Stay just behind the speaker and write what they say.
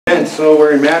Amen. So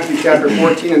we're in Matthew chapter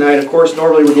 14 tonight. Of course,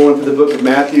 normally we're going through the book of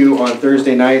Matthew on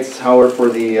Thursday nights. However, for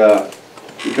the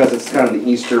because it's kind of the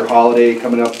Easter holiday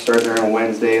coming up, starting there on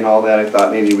Wednesday and all that, I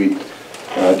thought maybe we'd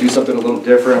do something a little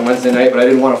different on Wednesday night. But I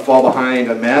didn't want to fall behind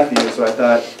on Matthew, so I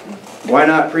thought, why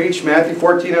not preach Matthew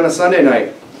 14 on a Sunday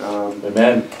night?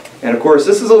 Amen. And of course,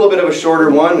 this is a little bit of a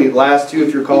shorter one. The last two,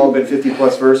 if you recall, have been 50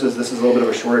 plus verses. This is a little bit of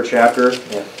a shorter chapter.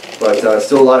 Yeah. But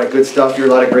still a lot of good stuff here, a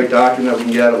lot of great doctrine that we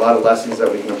can get, a lot of lessons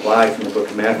that we can apply from the book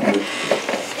of Matthew.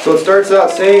 So it starts out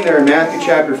saying there in Matthew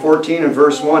chapter 14 and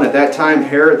verse 1, at that time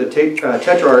Herod the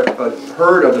Tetrarch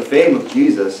heard of the fame of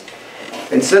Jesus,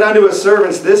 and said unto his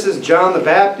servants, This is John the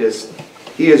Baptist.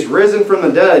 He is risen from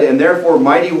the dead, and therefore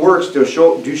mighty works do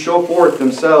show forth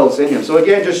themselves in him. So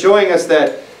again, just showing us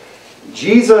that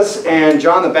Jesus and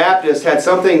John the Baptist had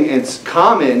something in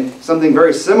common, something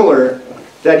very similar,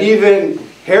 that even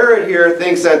Herod here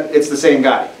thinks that it's the same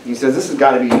guy. He says, this has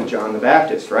got to be John the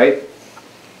Baptist, right?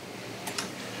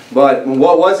 But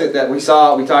what was it that we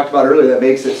talked about earlier that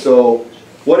makes it so,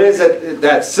 what is it,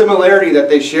 that similarity that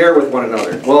they share with one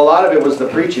another? Well, a lot of it was the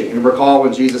preaching. You recall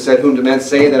when Jesus said, Whom do men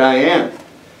say that I am?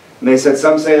 And they said,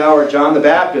 some say thou art John the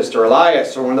Baptist, or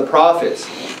Elias, or one of the prophets.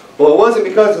 Well, it wasn't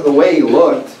because of the way he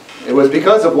looked. It was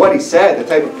because of what he said, the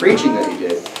type of preaching that he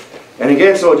did. And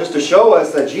again, so just to show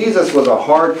us that Jesus was a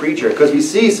hard preacher, because we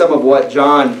see some of what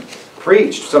John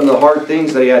preached, some of the hard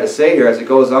things that he had to say here as it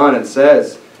goes on and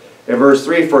says in verse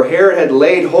 3, For Herod had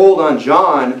laid hold on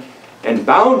John and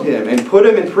bound him and put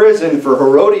him in prison for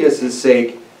Herodias'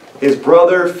 sake, his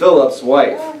brother Philip's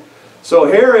wife. So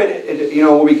Herod,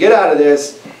 when we get out of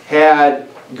this, had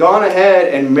gone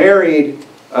ahead and married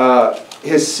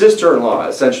his sister-in-law,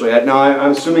 essentially. Now,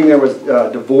 I'm assuming there was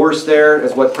divorce there,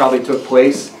 is what probably took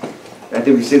place. I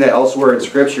think we see that elsewhere in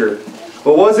Scripture.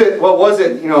 But what was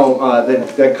it,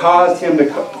 that caused him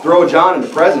to throw John into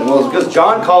prison? Well, it was because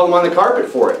John called him on the carpet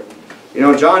for it.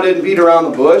 John didn't beat around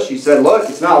the bush. He said, look,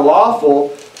 it's not lawful.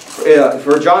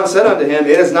 For John said unto him,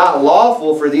 It is not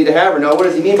lawful for thee to have her. Now, what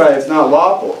does he mean by it's not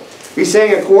lawful? He's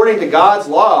saying according to God's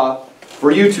law, for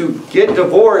you to get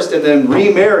divorced and then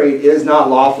remarried is not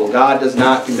lawful. God does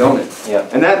not condone it. Yeah.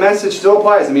 And that message still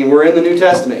applies. I mean, we're in the New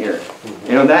Testament here.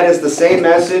 That is the same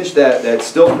message that's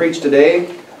still preached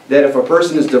today, that if a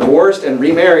person is divorced and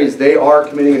remarries, they are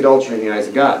committing adultery in the eyes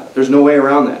of God. There's no way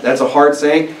around that. That's a hard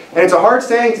saying. And it's a hard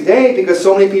saying today because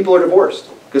so many people are divorced.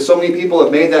 Because so many people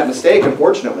have made that mistake,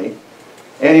 unfortunately.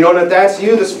 And if that's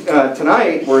you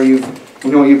tonight, where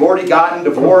you've already gotten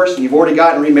divorced and you've already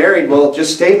gotten remarried, well,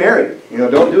 just stay married.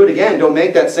 Don't do it again. Don't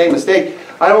make that same mistake.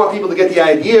 I don't want people to get the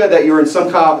idea that you're in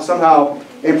somehow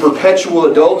in perpetual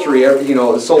adultery,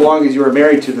 so long as you are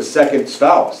married to the second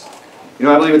spouse.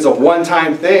 I believe it's a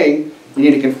one-time thing. You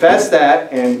need to confess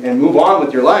that and move on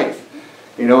with your life.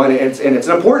 And it's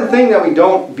an important thing that we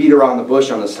don't beat around the bush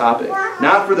on this topic.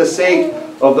 Not for the sake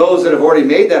of those that have already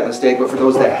made that mistake, but for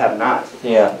those that have not.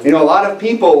 Yeah. A lot of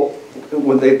people,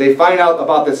 when they find out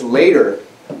about this later,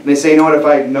 and they say, if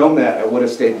I had known that, I would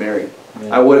have stayed married.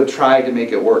 Yeah. I would have tried to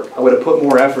make it work. I would have put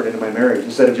more effort into my marriage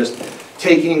instead of just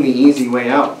taking the easy way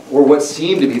out, or what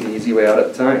seemed to be the easy way out at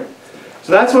the time.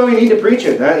 So that's why we need to preach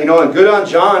it. And good on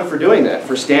John for doing that,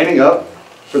 for standing up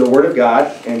for the Word of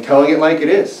God and telling it like it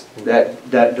is,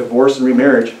 that divorce and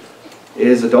remarriage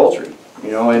is adultery.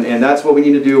 And that's what we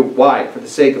need to do. Why? For the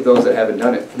sake of those that haven't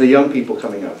done it. For the young people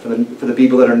coming up. For the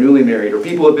people that are newly married. Or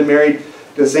people who have been married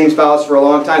to the same spouse for a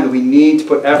long time. That we need to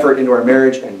put effort into our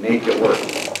marriage and make it work.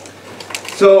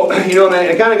 So, and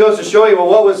it kind of goes to show you, well,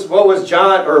 what was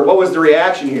John, or what was the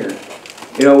reaction here?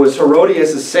 It was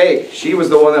Herodias' sake. She was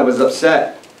the one that was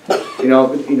upset.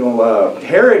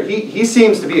 Herod, he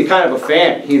seems to be kind of a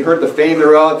fan. He'd heard the fame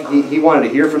thereof. He wanted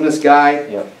to hear from this guy.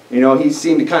 Yep. He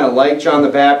seemed to kind of like John the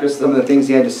Baptist, some of the things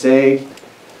he had to say.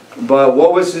 But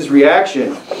what was his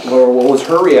reaction? Or what was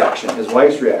her reaction, his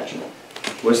wife's reaction?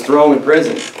 Was thrown in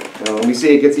prison. And we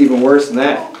see it gets even worse than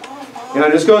that.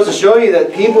 It just goes to show you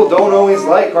that people don't always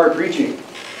like hard preaching.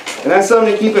 And that's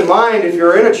something to keep in mind if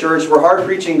you're in a church where hard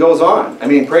preaching goes on. I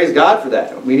mean, praise God for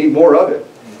that. We need more of it.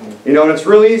 And it's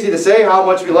really easy to say how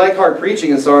much we like hard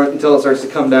preaching until it starts to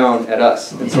come down at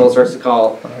us. Until it starts to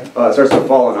fall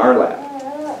in our lap.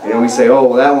 We say, oh,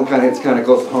 well, that one kind of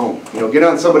goes home. Get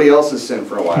on somebody else's sin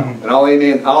for a while. And I'll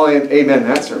amen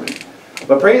that sermon.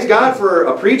 But praise God for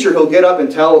a preacher who'll get up and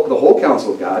tell the whole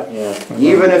counsel of God,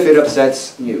 even if it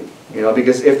upsets you.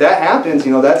 Because if that happens,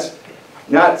 that's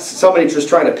not somebody just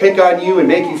trying to pick on you and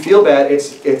make you feel bad.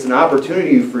 It's an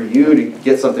opportunity for you to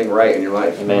get something right in your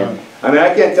life. Amen. I mean,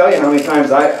 I can't tell you how many times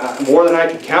more than I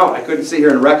could count. I couldn't sit here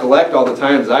and recollect all the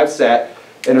times I've sat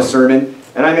in a sermon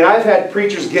And I mean, I've had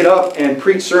preachers get up and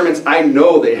preach sermons. I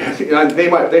know they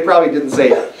probably didn't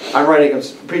say, I'm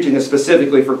preaching this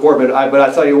specifically for Corbin, but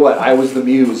I tell you what, I was the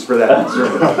muse for that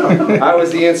sermon. I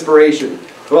was the inspiration.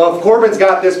 Well, if Corbin's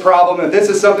got this problem, if this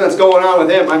is something that's going on with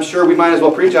him, I'm sure we might as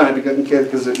well preach on it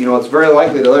because it's very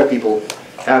likely that other people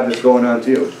have this going on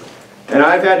too. And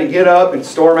I've had to get up and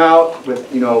storm out with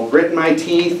grit in my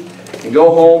teeth and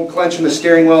go home clenching the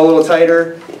steering wheel a little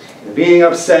tighter and being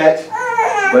upset.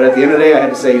 But at the end of the day, I had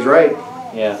to say, he's right.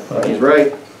 Yeah. He's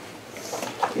right.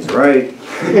 He's right.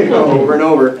 Over and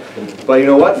over. But you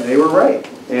know what? They were right.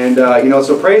 And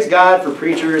so praise God for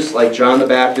preachers like John the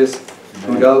Baptist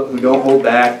who don't hold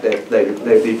back. That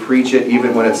they preach it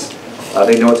even when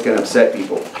they know it's going to upset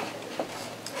people.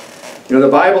 The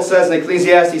Bible says in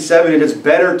Ecclesiastes 7, it is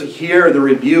better to hear the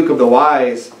rebuke of the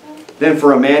wise than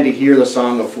for a man to hear the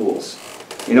song of fools.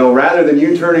 Rather than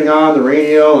you turning on the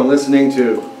radio and listening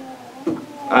to,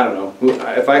 I don't know,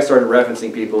 if I started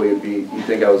referencing people, you'd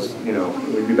think I was,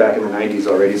 we'd be back in the 90s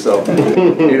already. So,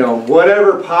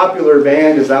 whatever popular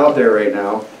band is out there right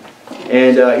now,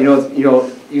 and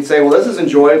you'd say, well, this is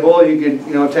enjoyable. You could,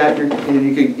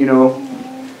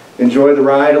 enjoy the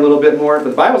ride a little bit more. But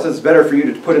the Bible says it's better for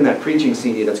you to put in that preaching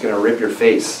CD that's going to rip your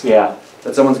face. Yeah.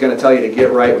 That someone's going to tell you to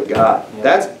get right with God. Yeah.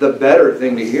 That's the better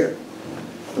thing to hear.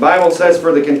 The Bible says,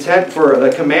 for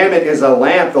the commandment is a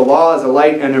lamp, the law is a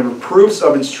light, and the reproofs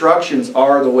of instructions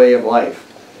are the way of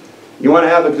life. You want to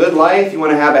have a good life, you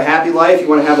want to have a happy life, you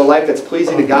want to have a life that's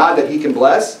pleasing to God that He can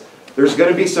bless, there's going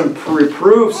to be some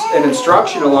reproofs and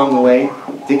instruction along the way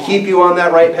to keep you on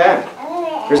that right path.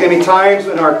 There's going to be times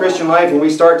in our Christian life when we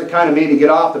start to kind of maybe get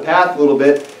off the path a little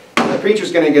bit. The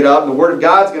preacher's going to get up, the Word of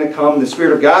God's going to come, the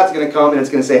Spirit of God's going to come, and it's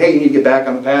going to say, hey, you need to get back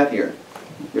on the path here.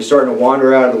 You're starting to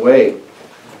wander out of the way.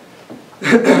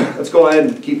 Let's go ahead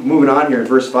and keep moving on here in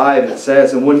verse 5. It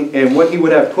says, and when he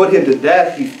would have put him to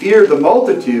death, he feared the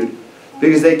multitude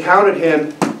because they counted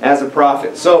him as a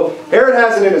prophet. So Herod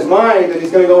has it in his mind that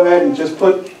he's going to go ahead and just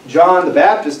put John the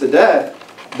Baptist to death,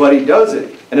 but he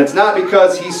doesn't. And it's not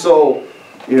because he's so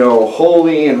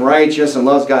holy and righteous and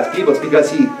loves God's people. It's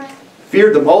because he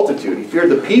feared the multitude. He feared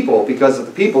the people because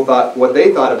the people thought what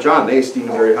they thought of John. They esteemed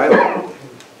him very highly.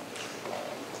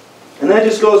 And that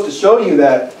just goes to show you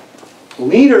that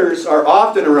leaders are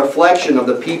often a reflection of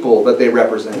the people that they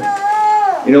represent.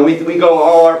 We go,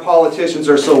 oh, our politicians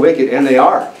are so wicked, and they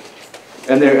are.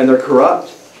 And they're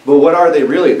corrupt. But what are they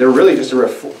really? They're really just a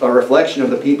reflection of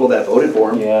the people that voted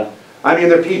for them. Yeah. I mean,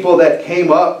 they're people that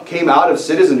came out of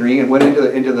citizenry and went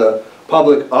into the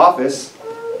public office.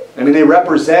 I mean, they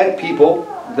represent people,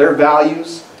 their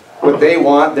values, what they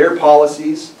want, their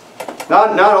policies.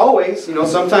 Not always.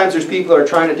 Sometimes there's people that are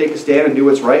trying to take a stand and do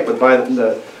what's right. But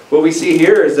what we see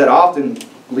here is that often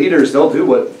leaders, they'll do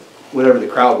whatever the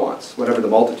crowd wants, whatever the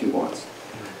multitude wants.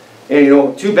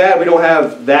 And too bad we don't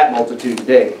have that multitude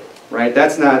today, right?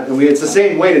 That's not. It's the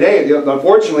same way today.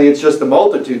 Unfortunately, it's just the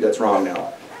multitude that's wrong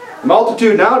now. The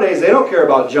multitude nowadays, they don't care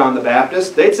about John the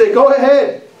Baptist. They'd say, go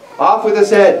ahead, off with his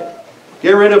head,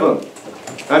 get rid of him.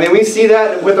 I mean, we see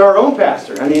that with our own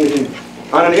pastor. I mean,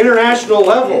 on an international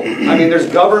level, I mean, there's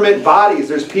government bodies,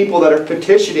 there's people that are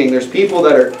petitioning, there's people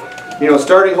that are,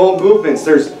 starting whole movements.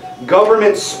 There's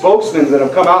government spokesmen that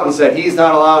have come out and said he's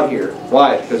not allowed here.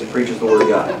 Why? Because he preaches the Word of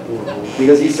God.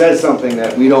 Because he says something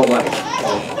that we don't like.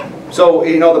 So,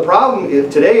 the problem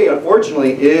today,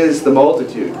 unfortunately, is the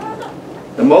multitude.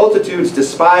 The multitudes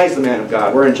despise the man of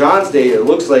God. Where in John's day, it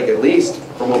looks like, at least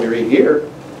from what we read here,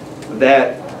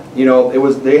 that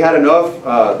they had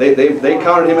enough. They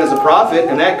counted him as a prophet,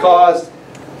 and that caused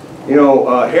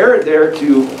Herod there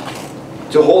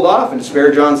to hold off and to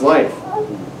spare John's life.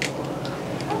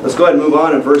 Let's go ahead and move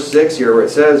on in verse 6 here, where it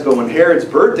says, but when Herod's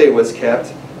birthday was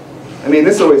kept, I mean,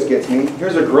 this always gets me.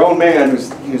 Here's a grown man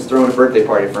who's throwing a birthday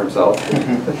party for himself.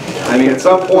 I mean, at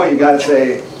some point you got to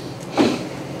say,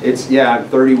 I'm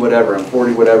 30 whatever, I'm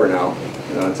 40 whatever now.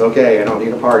 It's okay, I don't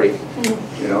need a party.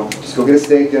 Just go get a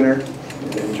steak dinner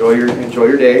and enjoy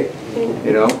your day.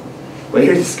 But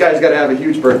here this guy's got to have a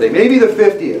huge birthday. Maybe the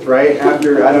 50th, right?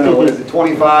 After, I don't know, what is it,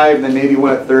 25, and then maybe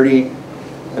one at 30.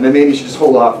 And then maybe you should just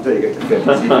hold off until you get to 50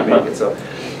 so you can make it.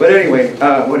 But anyway,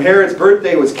 when Herod's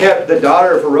birthday was kept, the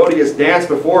daughter of Herodias danced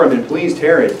before him and pleased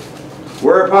Herod.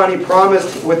 Whereupon he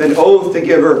promised with an oath to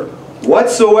give her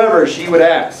whatsoever she would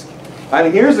ask. I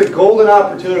mean, here's a golden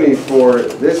opportunity for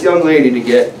this young lady to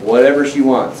get whatever she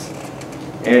wants.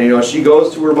 And she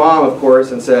goes to her mom, of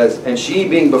course, and says, and she,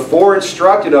 being before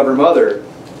instructed of her mother,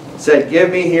 said,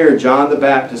 give me here John the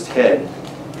Baptist's head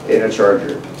in a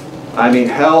charger. I mean,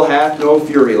 hell hath no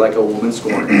fury like a woman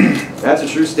scorned. That's a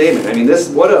true statement. I mean,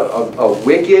 what a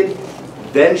wicked,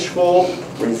 vengeful,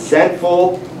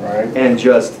 resentful, and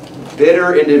just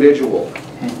bitter individual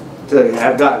to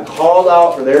have gotten called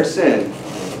out for their sin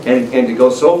and to go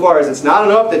so far as it's not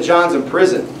enough that John's in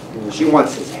prison. She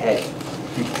wants his head.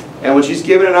 And when she's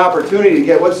given an opportunity to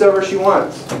get whatsoever she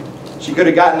wants, she could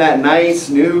have gotten that nice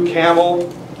new camel,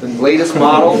 the latest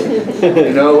model,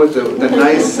 you know, with the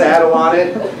nice saddle on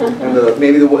it, and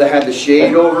maybe that had the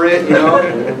shade over it, you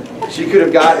know. She could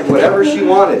have gotten whatever she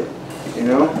wanted, you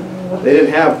know. They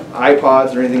didn't have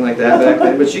iPods or anything like that back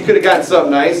then, but she could have gotten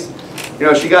something nice. You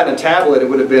know, if she gotten a tablet, it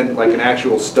would have been like an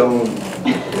actual stone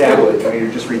tablet. I mean,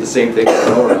 you just read the same thing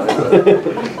over on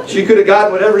it. But she could have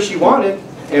gotten whatever she wanted.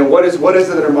 And what is it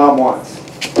that her mom wants?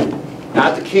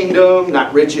 Not the kingdom,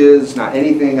 not riches, not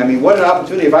anything. I mean, what an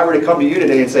opportunity if I were to come to you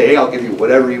today and say, hey, I'll give you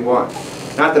whatever you want.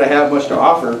 Not that I have much to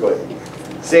offer, but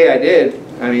say I did.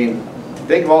 I mean,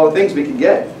 think of all the things we could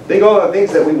get. Think of all the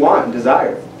things that we want and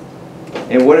desire.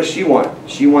 And what does she want?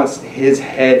 She wants his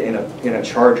head in a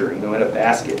charger, you know, in a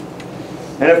basket.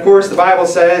 And of course, the Bible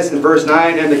says in verse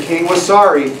 9, and the king was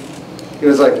sorry. He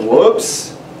was like,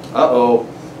 whoops, uh-oh,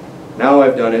 now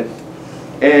I've done it.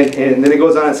 And then it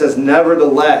goes on and says,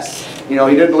 nevertheless, you know,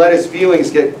 he didn't let his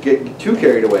feelings get too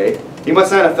carried away. He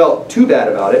must not have felt too bad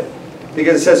about it.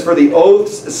 Because it says, for the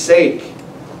oath's sake,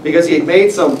 because he had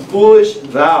made some foolish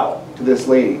vow to this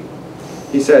lady.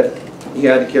 He said he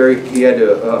had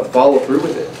to follow through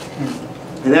with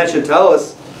it. And that should tell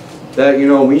us that, you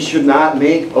know, we should not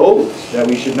make oaths, that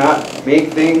we should not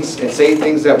make things and say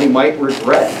things that we might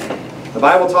regret. The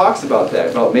Bible talks about that,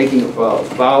 about making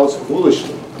vows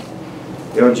foolishly.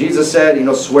 You know, Jesus said, you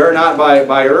know, swear not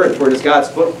by earth, for it is God's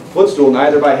footstool,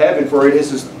 neither by heaven, for it is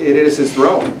his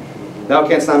throne. Thou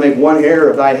canst not make one hair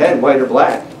of thy head white or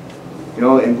black. You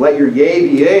know, and let your yea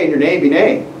be yea and your nay be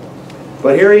nay.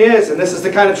 But here he is, and this is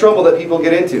the kind of trouble that people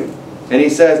get into. And he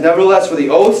says, nevertheless, for the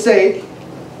oath's sake,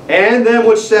 and them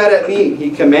which sat at meat,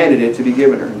 he commanded it to be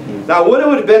given her. Now, what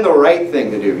would have been the right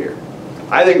thing to do here?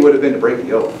 I think it would have been to break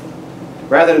the oath,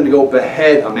 rather than to go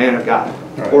behead a man of God,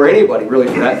 or anybody really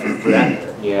for that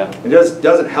matter. Yeah. It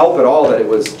doesn't help at all that it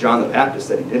was John the Baptist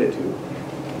that he did it to.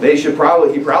 He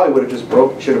probably would have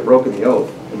just should have broken the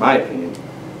oath, in my opinion.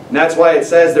 And that's why it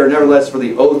says there, nevertheless, for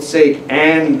the oath's sake,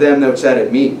 and them that sat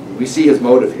at meat. We see his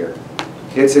motive here.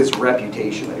 It's his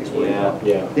reputation that he's worried about.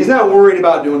 Yeah. He's not worried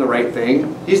about doing the right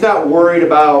thing. He's not worried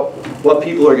about what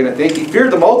people are going to think. He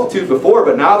feared the multitude before,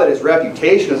 but now that his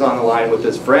reputation is on the line with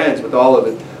his friends, with all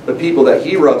of the people that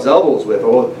he rubs elbows with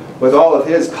all of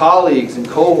his colleagues and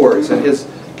cohorts and his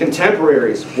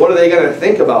contemporaries, what are they going to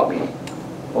think about me?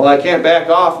 Well, I can't back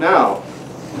off now.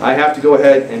 I have to go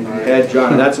ahead and behead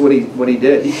John. And that's what he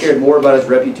did. He cared more about his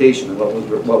reputation than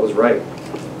what was right.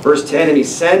 Verse 10, and he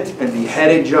sent and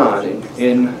beheaded John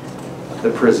in the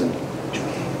prison.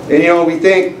 And you know, we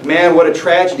think, man, what a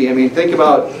tragedy. I mean, think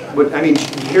about,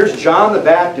 here's John the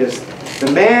Baptist,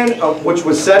 the man which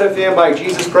was said of him by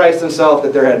Jesus Christ himself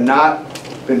that there had not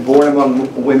been born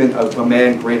among women a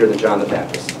man greater than John the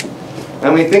Baptist.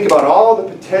 And we think about all the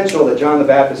potential that John the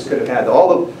Baptist could have had,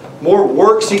 all the more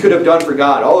works he could have done for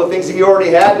God, all the things that he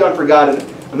already had done for God.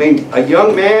 And, I mean, a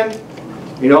young man,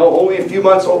 you know, only a few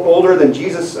months older than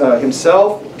Jesus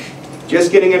himself,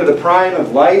 just getting into the prime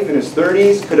of life in his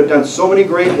 30s, could have done so many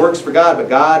great works for God, but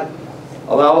God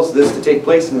allows this to take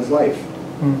place in his life.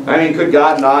 I mean, could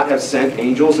God not have sent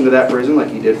angels into that prison like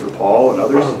he did for Paul and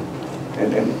others,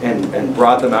 and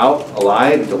brought them out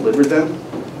alive and delivered them?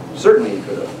 Certainly he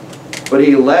could have. But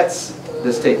he lets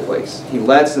this take place. He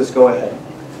lets this go ahead.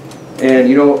 And,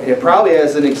 you know, it probably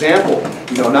as an example,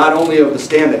 you know, not only of the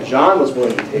stand that John was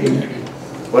willing to take,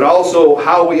 but also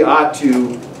how we ought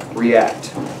to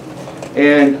react.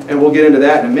 And we'll get into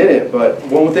that in a minute, but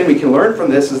one thing we can learn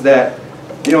from this is that,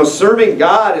 you know, serving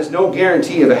God is no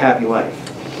guarantee of a happy life.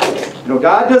 You know,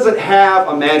 God doesn't have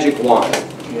a magic wand,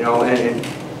 you know,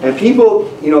 and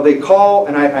people, you know, they call,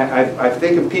 and I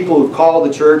think of people who call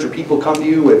the church, or people come to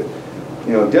you with,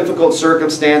 you know, difficult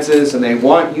circumstances, and they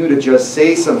want you to just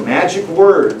say some magic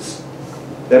words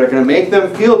that are going to make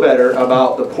them feel better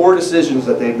about the poor decisions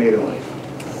that they've made in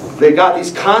life. They've got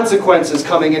these consequences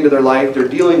coming into their life. They're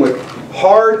dealing with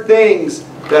hard things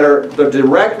that are the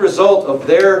direct result of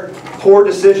their poor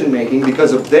decision making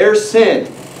because of their sin.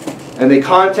 And they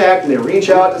contact and they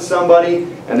reach out to somebody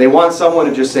and they want someone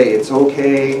to just say it's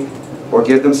okay, or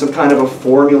give them some kind of a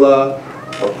formula,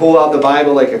 or pull out the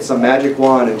Bible like it's some magic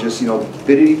wand and just, you know,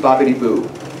 biddity boppity boo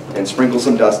and sprinkle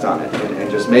some dust on it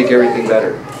and just make everything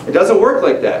better. It doesn't work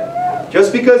like that.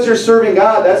 Just because you're serving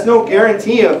God, that's no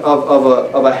guarantee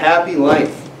of a happy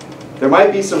life. There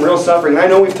might be some real suffering. And I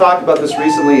know we've talked about this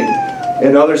recently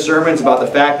in other sermons about the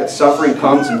fact that suffering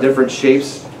comes in different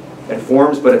shapes and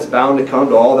forms, but it's bound to come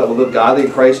to all that will live godly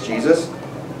in Christ Jesus.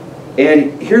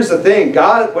 And here's the thing,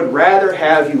 God would rather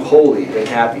have you holy than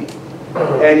happy.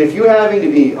 And if you having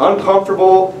to be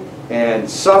uncomfortable and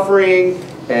suffering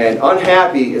and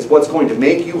unhappy is what's going to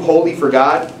make you holy for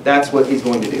God, that's what He's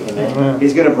going to do. Amen.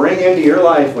 He's going to bring into your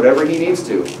life whatever He needs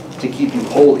to keep you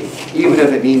holy, even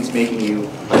if it means making you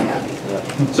unhappy.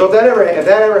 Yeah. So if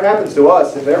that ever happens to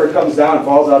us, if it ever comes down and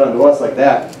falls out onto us like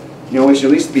that, you know, we should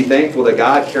at least be thankful that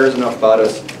God cares enough about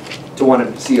us to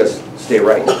want to see us stay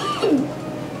right.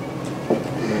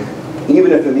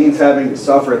 Even if it means having to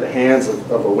suffer at the hands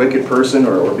of a wicked person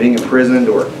or being imprisoned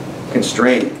or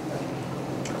constrained.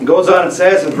 It goes on and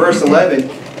says in verse 11,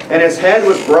 and his head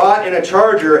was brought in a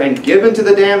charger and given to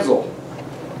the damsel.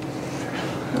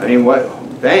 I mean, what?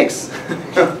 Thanks.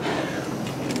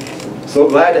 So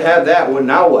glad to have that. Well,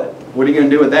 now what? What are you going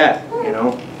to do with that? You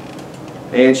know?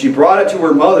 And she brought it to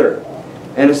her mother.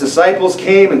 And his disciples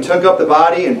came and took up the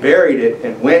body and buried it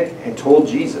and went and told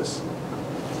Jesus.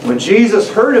 When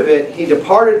Jesus heard of it, he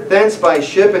departed thence by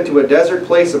ship into a desert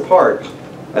place apart.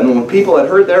 And when people had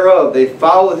heard thereof, they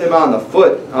followed him on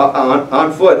foot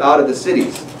out of the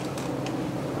cities.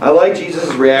 I like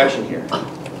Jesus' reaction here.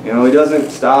 You know, he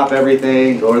doesn't stop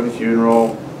everything, go to the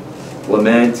funeral,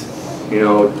 lament. You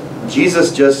know,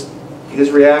 Jesus just,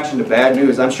 his reaction to bad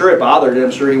news, I'm sure it bothered him.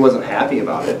 I'm sure he wasn't happy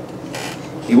about it.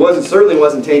 He certainly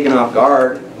wasn't taken off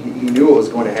guard. He knew what was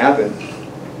going to happen.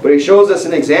 But he shows us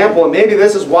an example, and maybe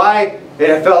this is why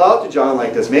it fell out to John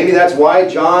like this. Maybe that's why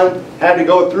John had to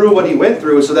go through what he went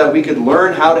through so that we could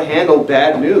learn how to handle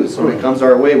bad news when it comes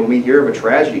our way, when we hear of a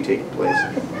tragedy taking place.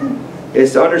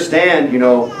 Is to understand, you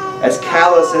know, as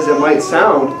callous as it might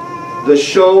sound, the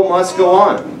show must go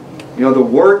on. You know, the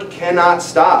work cannot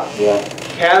stop. Yeah.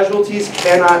 Casualties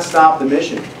cannot stop the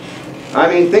mission. I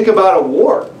mean, think about a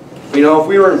war. You know, if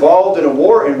we were involved in a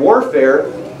war, in warfare,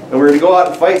 and we were to go out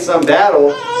and fight some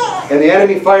battle, and the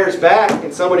enemy fires back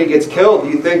and somebody gets killed, do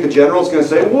you think the general's going to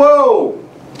say, whoa,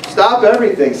 stop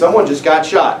everything, someone just got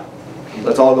shot,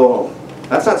 let's all go home?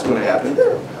 That's not what's going to happen.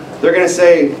 They're going to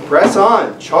say, press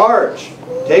on, charge,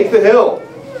 take the hill.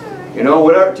 You know,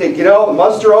 whatever,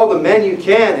 muster all the men you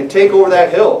can and take over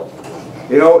that hill.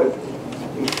 You know,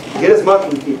 get as much,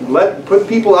 put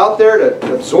people out there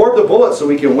to absorb the bullets so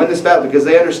we can win this battle, because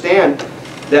they understand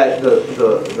that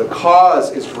the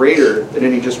cause is greater than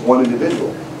any just one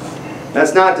individual.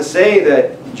 That's not to say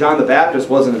that John the Baptist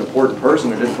wasn't an important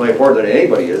person or didn't play a part that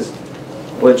anybody is.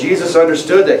 But Jesus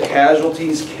understood that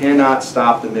casualties cannot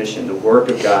stop the mission. The work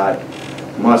of God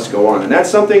must go on. And that's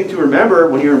something to remember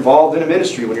when you're involved in a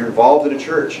ministry, when you're involved in a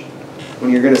church.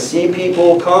 When you're going to see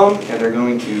people come and they're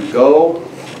going to go,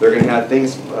 they're going to have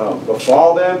things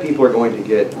befall them, people are going to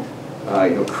get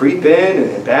creep in,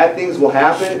 and bad things will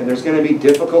happen, and there's going to be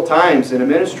difficult times in a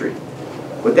ministry.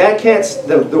 But that can't,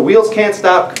 the wheels can't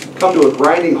come to a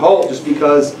grinding halt just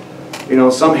because, you know,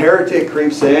 some heretic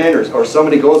creeps in or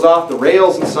somebody goes off the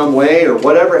rails in some way or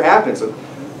whatever happens.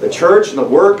 The church and the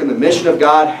work and the mission of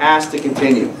God has to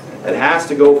continue. It has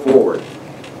to go forward.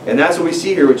 And that's what we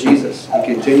see here with Jesus. He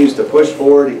continues to push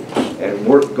forward and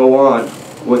go on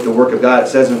with the work of God. It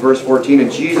says in verse 14,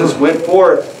 and Jesus went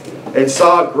forth and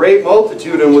saw a great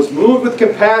multitude and was moved with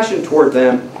compassion toward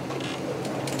them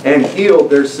and healed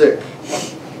their sick.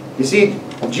 You see,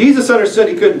 Jesus understood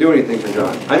he couldn't do anything for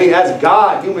John. I mean, as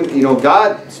God,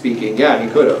 God speaking, yeah, he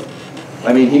could have.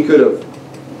 I mean, he could have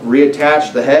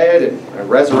reattached the head and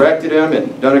resurrected him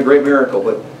and done a great miracle.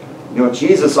 But, you know,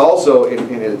 Jesus also,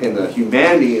 in the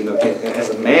humanity, as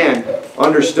a man,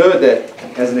 understood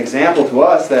that, as an example to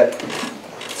us, that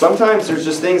sometimes there's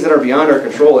just things that are beyond our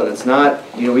control, and it's not,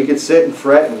 you know, we could sit and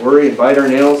fret and worry and bite our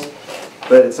nails,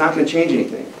 but it's not going to change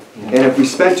anything. And if we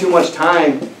spend too much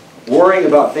time worrying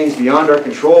about things beyond our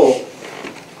control,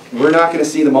 we're not going to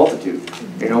see the multitude.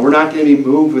 You know, we're not going to be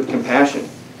moved with compassion.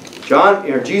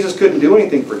 Jesus couldn't do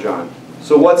anything for John.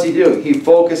 So what's he do? He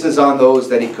focuses on those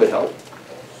that he could help.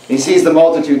 He sees the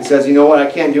multitude and says, you know what, I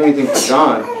can't do anything for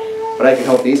John, but I can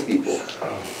help these people.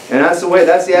 And that's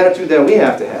the attitude that we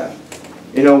have to have.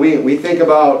 You know, we think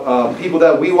about people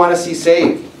that we want to see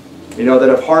saved, you know, that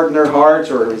have hardened their hearts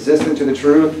or are resistant to the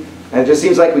truth, and it just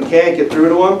seems like we can't get through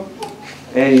to them.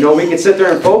 And, you know, we can sit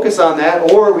there and focus on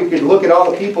that, or we could look at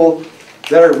all the people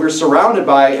that we're surrounded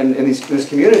by in this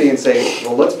community and say,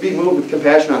 well, let's be moved with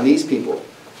compassion on these people.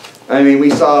 I mean, we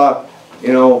saw,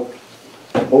 you know,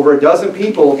 over a dozen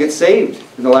people get saved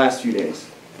in the last few days.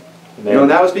 Amen. You know,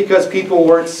 and that was because people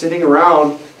weren't sitting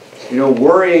around, you know,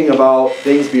 worrying about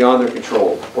things beyond their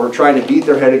control, or trying to beat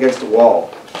their head against a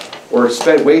wall, or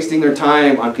wasting their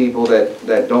time on people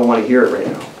that don't want to hear it right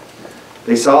now.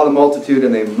 They saw the multitude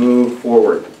and they moved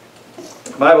forward.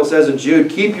 The Bible says in Jude,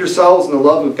 keep yourselves in the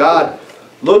love of God,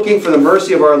 looking for the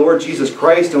mercy of our Lord Jesus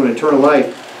Christ to an eternal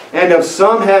life. And of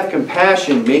some have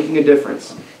compassion, making a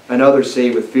difference, and others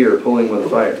save with fear, pulling with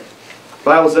fire. The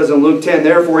Bible says in Luke 10,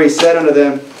 therefore he said unto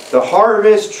them, the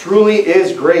harvest truly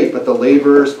is great, but the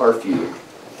laborers are few.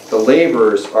 The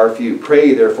laborers are few.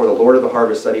 Pray therefore the Lord of the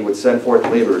harvest that he would send forth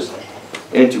laborers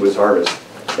into his harvest.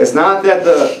 It's not that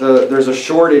there's a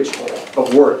shortage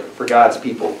of work for God's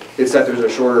people. It's that there's a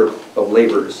shortage of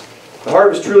laborers. The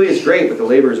harvest truly is great, but the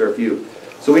laborers are few.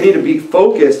 So we need to be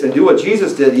focused and do what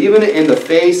Jesus did, even in the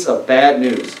face of bad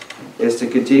news, is to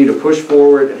continue to push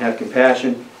forward and have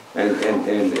compassion and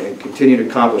continue to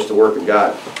accomplish the work of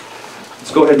God.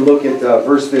 Let's go ahead and look at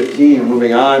verse 15,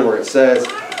 moving on, where it says,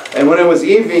 and when it was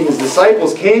evening, his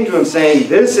disciples came to him, saying,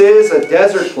 this is a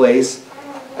desert place,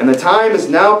 and the time is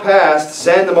now past.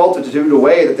 Send the multitude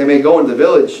away, that they may go into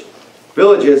the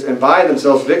villages and buy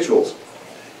themselves victuals.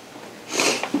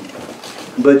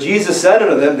 But Jesus said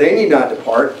unto them, they need not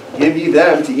depart, give ye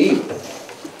them to eat.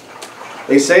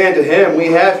 They say unto him, we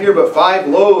have here but 5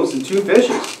 loaves and 2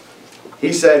 fishes.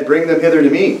 He said, bring them hither to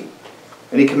me.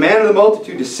 And he commanded the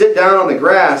multitude to sit down on the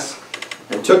grass,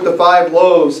 and took the 5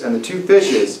 loaves and the 2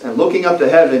 fishes, and looking up to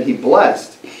heaven, he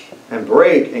blessed, and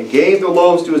brake, and gave the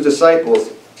loaves to his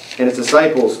disciples, and his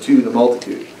disciples to the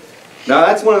multitude. Now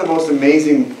that's one of the most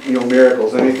amazing,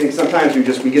 miracles. I mean, I think sometimes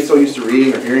we get so used to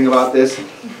reading or hearing about this,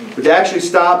 but to actually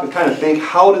stop and kind of think,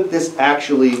 how did this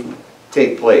actually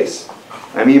take place?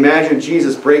 I mean, imagine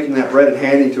Jesus breaking that bread and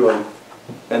handing to him,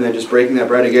 and then just breaking that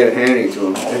bread again and handing it to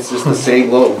him. It's just the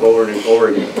same loaf over and over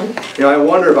again. I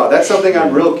wonder about, that's something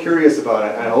I'm real curious about.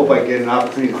 I hope I get an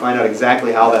opportunity to find out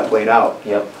exactly how that played out.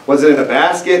 Yep. Was it in a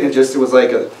basket and it was like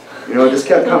it just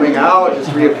kept coming out,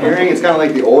 just reappearing? It's kind of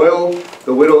like the oil,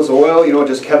 the widow's oil, it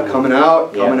just kept coming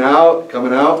out, coming out,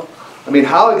 coming out. I mean,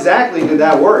 how exactly did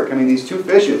that work? I mean, these 2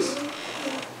 fishes.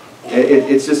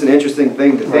 It's just an interesting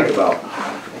thing to think about.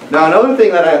 Now, another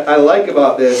thing that I like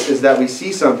about this is that we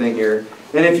see something here.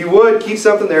 And if you would, keep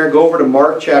something there, go over to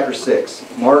Mark chapter 6.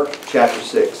 Mark chapter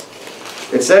 6.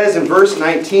 It says in verse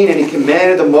 19, and he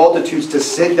commanded the multitudes to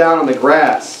sit down on the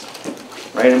grass.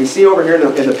 Right? And we see over here in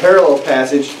the parallel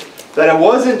passage that it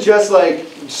wasn't just like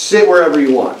sit wherever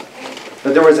you want.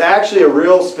 That there was actually a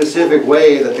real specific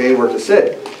way that they were to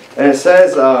sit. And it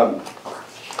says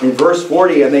in verse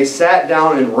 40, and they sat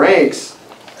down in ranks.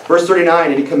 Verse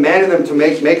 39, and he commanded them to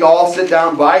make all sit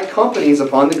down by companies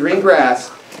upon the green grass.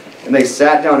 And they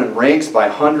sat down in ranks by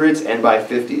hundreds and by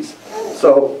 50s.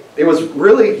 So it was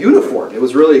really uniform. It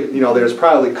was really, there's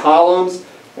probably columns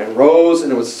and rows,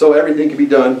 and it was so everything could be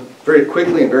done very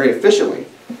quickly and very efficiently.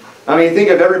 I mean, think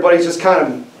of everybody's just kind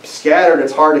of scattered.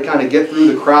 It's hard to kind of get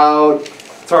through the crowd.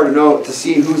 It's hard to know, to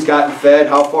see who's gotten fed,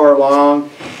 how far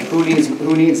along, who needs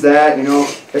that,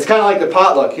 It's kind of like the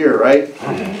potluck here, right?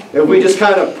 If we just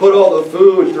kind of put all the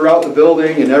food throughout the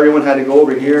building and everyone had to go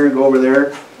over here and go over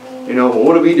there,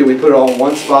 what do? We put it all in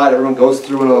one spot. Everyone goes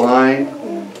through in a line,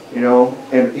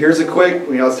 And here's a quick,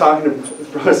 I was talking to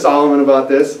Brother Solomon about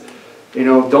this.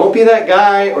 Don't be that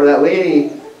guy or that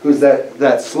lady who's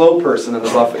that slow person in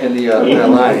that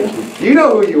line. You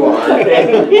know who you are.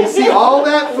 You see all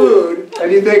that food, and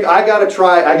you think, I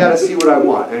gotta see what I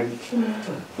want. And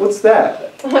what's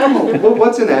that?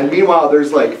 What's in that? And meanwhile,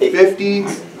 there's like 50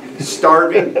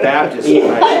 starving Baptists.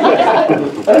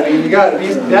 I mean,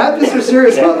 these Baptists are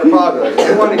serious about their popular.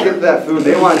 They want to get that food.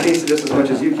 They want to taste it just as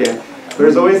much as you can.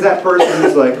 There's always that person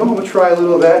who's like, oh, we'll try a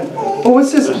little of that. Oh,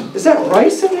 what's this? Is that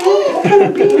rice in there? What kind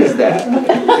of bean is that?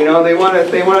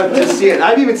 They want to just see it.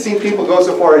 I've even seen people go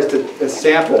so far as to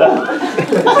sample,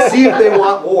 see if they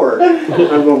want more.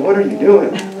 I'm going, what are you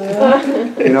doing?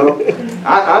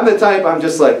 I'm the type, I'm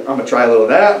just like, I'm going to try a little of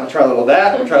that, I'm going to try a little of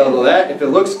that, I'm going to try a little of that. If it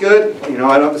looks good, I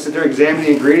don't have to sit there and examine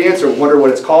the ingredients or wonder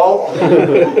what it's called.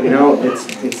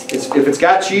 If it's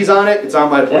got cheese on it, it's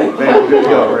on my plate. Man, good to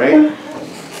go, right?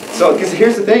 So, because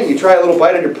here's the thing, you try a little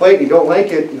bite on your plate and you don't like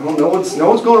it, no one's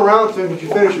going around until you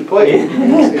finish your plate.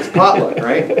 It's potluck,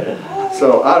 right?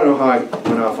 So, I don't know how I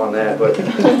went off on that,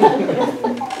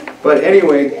 but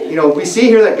anyway, we see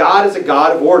here that God is a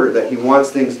God of order, that He wants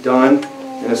things done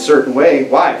in a certain way.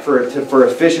 Why? For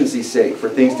efficiency's sake, for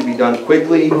things to be done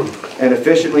quickly and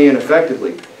efficiently and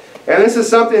effectively. And this is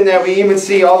something that we even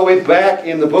see all the way back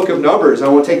in the book of Numbers. I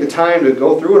won't take the time to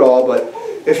go through it all, but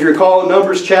if you recall in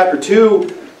Numbers chapter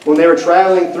 2, when they were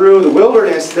traveling through the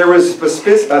wilderness, there was a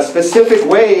specific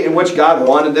way in which God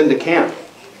wanted them to camp.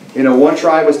 One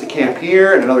tribe was to camp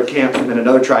here, and another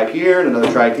tribe here, and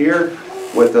another tribe here,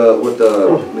 with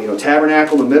the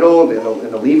tabernacle in the middle,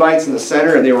 and the Levites in the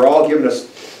center, and they were all given us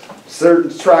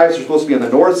certain tribes were supposed to be on the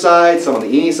north side, some on the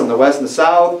east, some on the west and the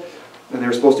south. and they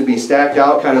were supposed to be stacked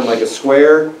out kind of like a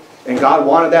square. And God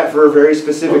wanted that for a very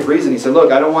specific reason. He said,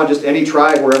 look, I don't want just any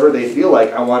tribe wherever they feel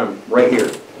like. I want them right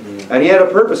here. And he had a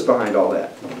purpose behind all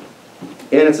that.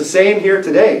 And it's the same here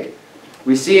today.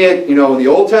 We see it, in the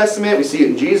Old Testament. We see it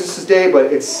in Jesus' day,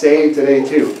 but it's the same today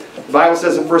too. The Bible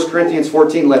says in 1 Corinthians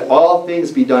 14, let all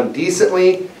things be done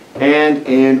decently and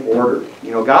in order.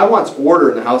 God wants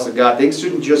order in the house of God. Things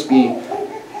shouldn't just be,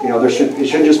 it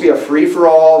shouldn't just be a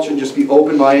free-for-all. It shouldn't just be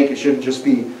open mic. It shouldn't just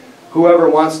be whoever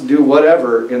wants to do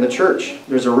whatever in the church.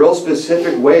 There's a real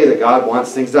specific way that God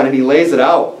wants things done, and he lays it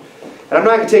out. And I'm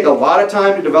not going to take a lot of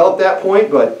time to develop that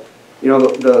point, but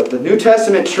the New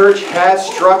Testament church has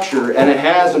structure, and it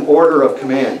has an order of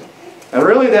command. And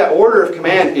really that order of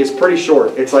command is pretty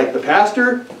short. It's like the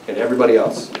pastor and everybody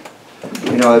else.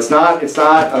 It's not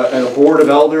a board of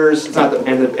elders. It's not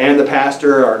and the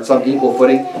pastor are on some equal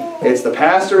footing. It's the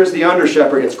pastor is the under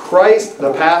shepherd. It's Christ,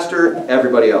 the pastor,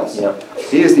 everybody else. Yep.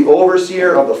 He is the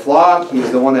overseer of the flock. He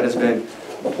is the one that has been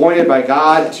appointed by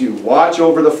God to watch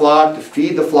over the flock, to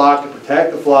feed the flock, to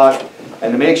protect the flock,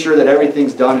 and to make sure that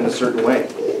everything's done in a certain way.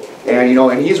 And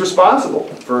and he's responsible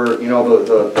for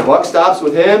the buck stops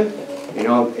with him. And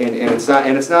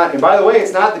by the way,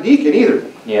 it's not the deacon either.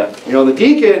 Yeah. The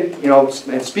deacon,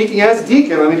 and speaking as a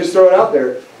deacon, let me just throw it out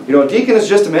there. A deacon is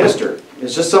just a minister.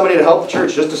 It's just somebody to help the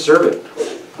church, just to serve it.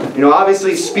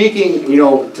 Obviously speaking,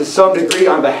 to some degree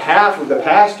on behalf of the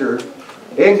pastor,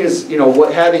 in his,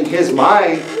 having his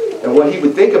mind and what he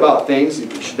would think about things,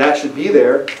 that should be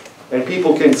there. And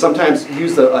people can sometimes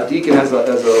use a deacon as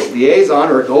a liaison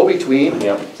or a go-between.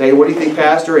 Yep. Say, what do you think,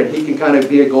 Pastor? And he can kind of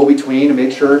be a go-between and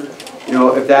make sure,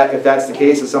 if that's the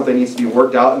case, if something needs to be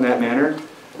worked out in that manner.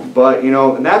 But,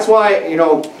 and that's why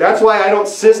I don't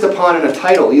insist upon a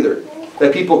title either,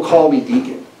 that people call me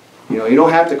deacon. You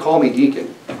don't have to call me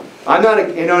deacon. I'm not,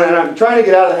 and I'm trying to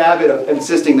get out of the habit of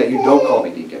insisting that you don't call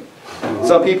me deacon.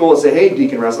 Some people will say, hey,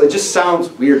 Deacon Russell. It just sounds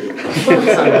weird to me. It's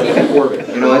not Deacon Corbin.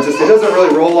 It doesn't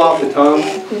really roll off the tongue.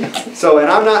 So, and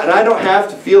I don't have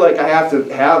to feel like I have to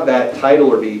have that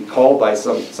title or be called by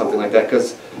something like that.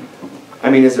 Because,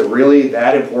 is it really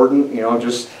that important?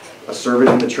 Just a servant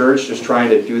in the church, just trying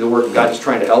to do the work of God, just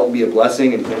trying to help and be a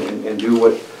blessing and do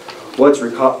what's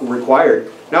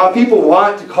required. Now, if people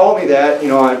want to call me that,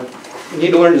 I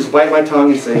need to learn to just bite my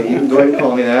tongue and say, you can go ahead and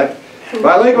call me that. But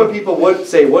I like when people would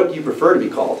say, what do you prefer to be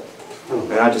called?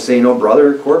 And I just say,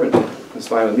 Brother Corbin. That's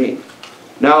fine with me.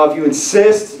 Now, if you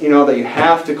insist, that you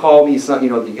have to call me some,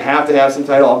 you have to have some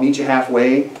title, I'll meet you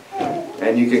halfway.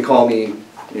 And you can call me,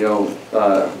 Deacon.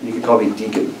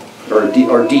 Or Deek.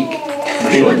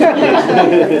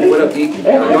 What up, Deek?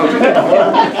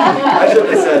 I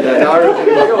shouldn't have said that. Now I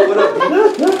what up,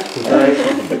 Deek? All right.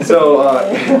 So,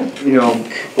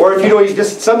 or if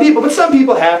some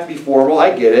people have to be formal.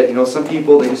 I get it. Some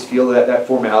people, they just feel that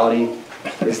formality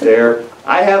is there.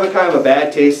 I have a kind of a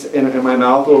bad taste in my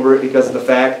mouth over it because of the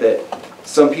fact that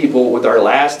some people, with our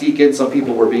last deacon, some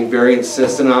people were being very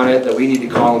insistent on it, that we need to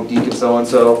call him Deacon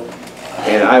so-and-so.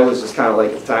 And I was just kind of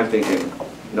like at the time thinking,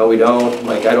 no, we don't.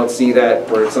 I don't see that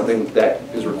where it's something that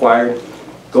is required.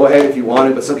 Go ahead if you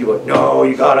want it, but some people are like, no,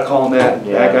 you got to call him that.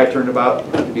 Yeah. That guy turned out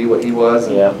to be what he was.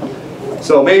 Yeah.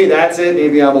 So maybe that's it.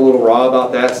 Maybe I'm a little raw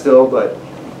about that still, but,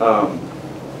 but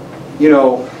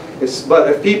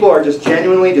if people are just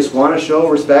genuinely just want to show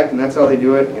respect and that's how they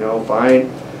do it, fine.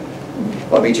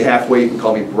 I'll meet you halfway. You can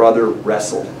call me Brother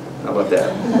Wrestle. How about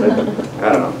that?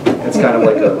 I don't know. It's kind of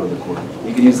like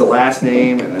you can use the last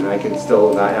name and then I can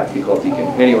still not have to be called deacon.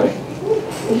 Anyway,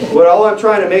 what all I'm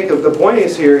trying to make of the point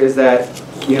is here is that,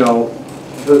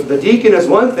 the deacon is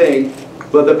one thing,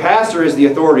 but the pastor is the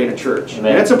authority in a church.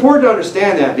 Amen. And it's important to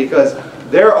understand that because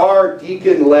there are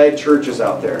deacon-led churches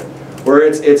out there where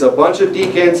it's a bunch of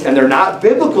deacons and they're not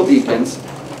biblical deacons.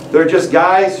 They're just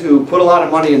guys who put a lot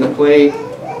of money in the plate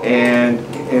and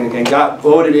got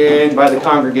voted in by the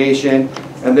congregation,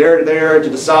 and they're there to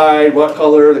decide what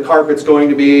color the carpet's going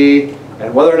to be,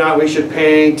 and whether or not we should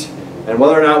paint, and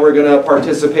whether or not we're going to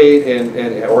participate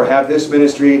or have this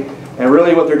ministry. And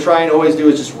really what they're trying to always do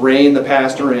is just rein the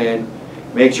pastor in,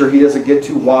 make sure he doesn't get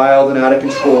too wild and out of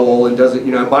control, and doesn't,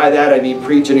 by that I mean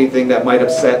preach anything that might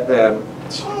upset them,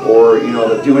 or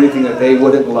do anything that they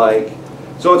wouldn't like.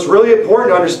 So it's really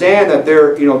important to understand that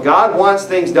God wants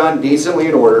things done decently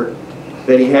in order,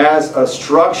 that He has a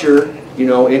structure,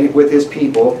 with His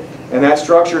people, and that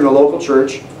structure in a local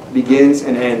church begins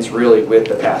and ends really with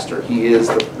the pastor. He is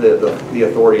the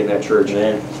authority in that church.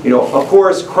 Amen. Of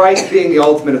course, Christ being the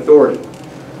ultimate authority,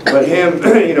 but Him,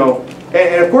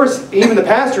 and of course, even the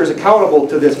pastor is accountable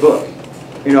to this book.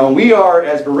 We are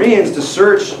as Bereans to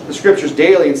search the Scriptures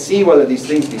daily and see whether these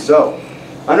things be so.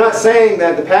 I'm not saying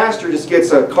that the pastor just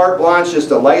gets a carte blanche,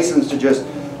 just a license to just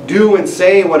do and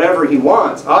say whatever he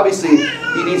wants. Obviously,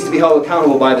 he needs to be held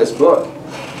accountable by this book.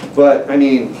 But, I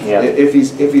mean, if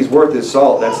he's worth his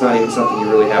salt, that's not even something you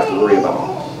really have to worry about.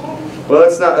 Well,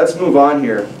 let's move on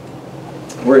here.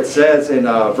 Where it says in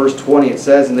verse 20, it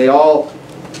says, and they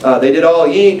did all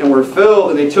eat and were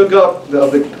filled, and they took up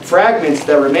the fragments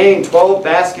that remained, 12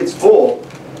 baskets full.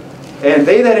 And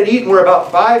they that had eaten were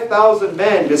about 5,000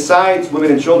 men, besides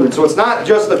women and children. So it's not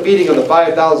just the feeding of the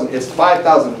 5,000, it's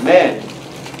 5,000 men,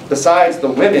 besides the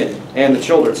women and the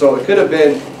children. So it could have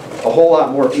been a whole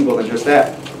lot more people than just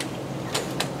that.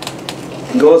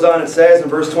 It goes on, it says in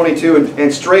verse 22,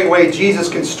 and straightway Jesus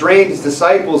constrained his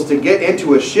disciples to get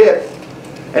into a ship,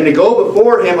 and to go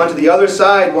before him unto the other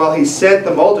side, while he sent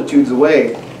the multitudes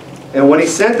away. And when he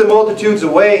sent the multitudes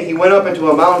away, he went up into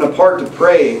a mountain apart to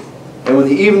pray. And when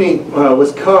the evening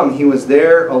was come, he was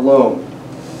there alone.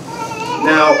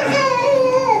 Now,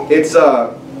 it's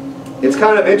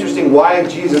kind of interesting why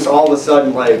Jesus all of a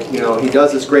sudden, he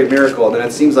does this great miracle, and then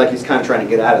it seems like he's kind of trying to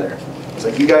get out of there. It's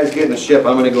like, you guys get in the ship,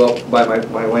 I'm going to go up by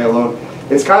my way alone.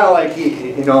 It's kind of like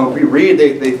if we read,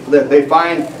 they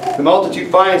find, the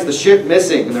multitude finds the ship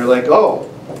missing, and they're like, oh,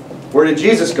 where did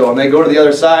Jesus go? And they go to the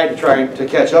other side to try to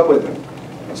catch up with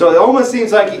him. So it almost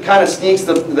seems like he kind of sneaks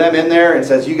them in there and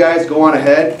says, you guys go on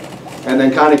ahead, and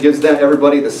then kind of gives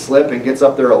everybody the slip and gets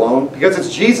up there alone, because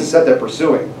it's Jesus that they're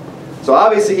pursuing. So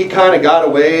obviously he kind of got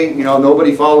away,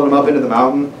 nobody followed him up into the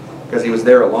mountain, because he was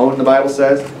there alone, the Bible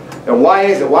says. And why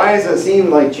is it? Why does it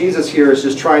seem like Jesus here is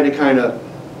just trying to kind of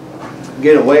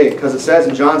get away? Because it says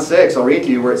in John 6, I'll read to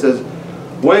you, where it says,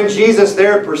 when Jesus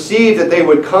there perceived that they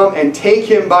would come and take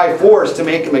him by force to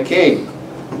make him a king,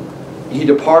 he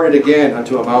departed again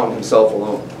unto a mountain himself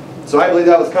alone. So I believe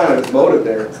that was kind of his motive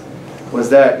there, was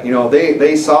that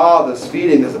they saw this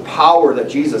feeding as a power that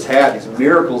Jesus had, these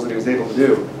miracles that he was able to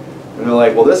do, and they're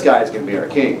like, well, this guy's going to be our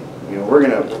king. We're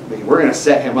gonna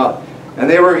set him up, and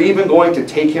they were even going to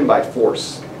take him by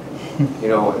force.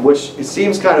 Which it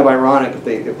seems kind of ironic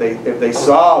if they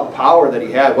saw the power that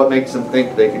he had. What makes them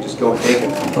think they could just go and take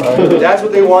him? But that's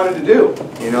what they wanted to do.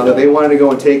 That they wanted to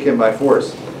go and take him by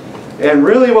force. And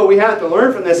really what we have to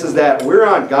learn from this is that we're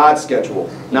on God's schedule,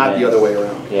 not the other way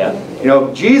around.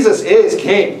 Yeah. Jesus is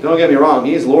king. Don't get me wrong.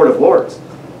 He's Lord of Lords.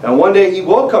 And one day he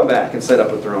will come back and set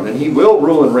up a throne. And he will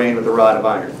rule and reign with a rod of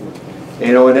iron.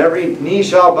 And every knee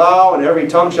shall bow and every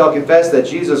tongue shall confess that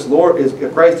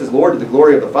Christ is Lord to the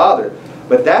glory of the Father.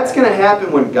 But that's going to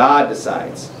happen when God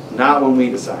decides, not when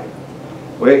we decide.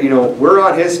 We're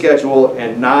on his schedule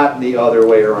and not the other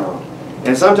way around.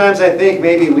 And sometimes I think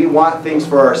maybe we want things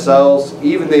for ourselves,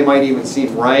 even they might even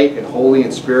seem right and holy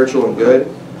and spiritual and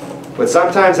good. But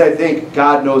sometimes I think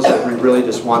God knows that we really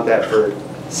just want that for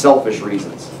selfish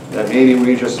reasons. That maybe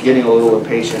we're just getting a little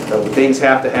impatient, that when things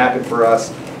have to happen for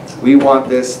us, we want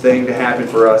this thing to happen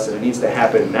for us, and it needs to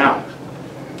happen now.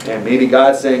 And maybe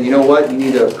God's saying, you know what, you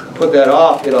need to put that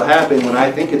off. It'll happen when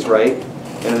I think it's right.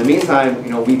 And in the meantime,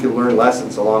 we can learn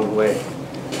lessons along the way.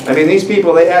 I mean, these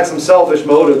people, they had some selfish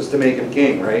motives to make him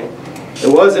king, right?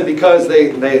 It wasn't because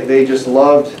they just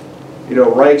loved,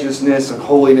 righteousness and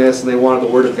holiness, and they wanted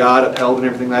the Word of God upheld and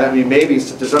everything like that. I mean, maybe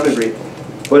to some degree.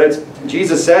 But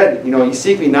Jesus said, you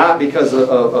seek me not because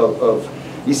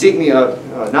you seek me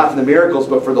not for the miracles,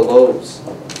 but for the loaves.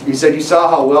 He said, you saw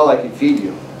how well I could feed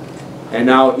you. And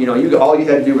now, all you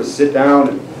had to do was sit down,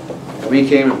 and we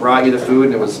came and brought you the food,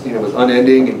 and it was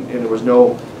unending, and there was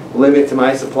no limit to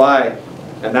my supply.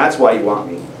 And that's why you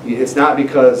want me. It's not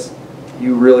because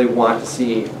you really want to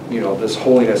see, this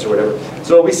holiness or whatever.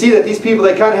 So we see that these people,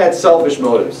 they kind of had selfish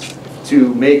motives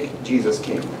to make Jesus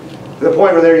king. To the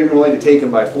point where they're even willing to take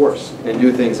him by force and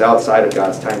do things outside of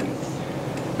God's timing.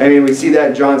 I mean, we see that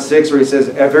in John 6 where he says,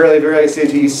 verily, verily, I say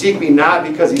to you, seek me not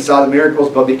because he saw the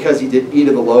miracles, but because he did eat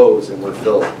of the loaves and were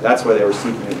filled. That's why they were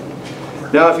seeking him.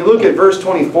 Now, if you look at verse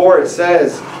 24, it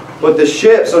says, but the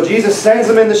ship, so Jesus sends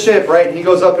them in the ship, right? And he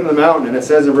goes up into the mountain, and it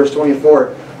says in verse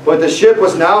 24, but the ship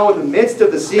was now in the midst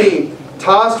of the sea,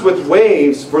 tossed with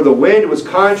waves, for the wind was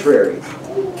contrary.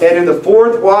 And in the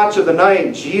fourth watch of the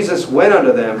night, Jesus went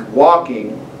unto them,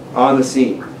 walking on the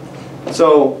sea.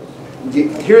 So,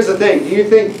 here's the thing. Do you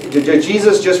think, did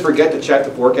Jesus just forget to check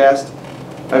the forecast?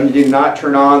 I mean, did he not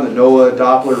turn on the NOAA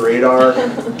Doppler radar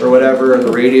or whatever, or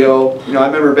the radio? I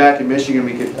remember back in Michigan,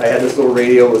 I had this little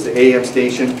radio. It was the AM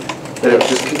station that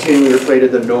just continually replayed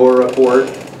the NOAA report.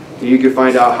 And you could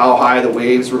find out how high the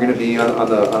waves were going to be on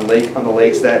the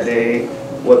lakes that day,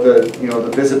 what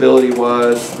the visibility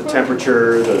was, the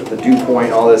temperature, the dew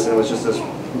point, all this, and it was just this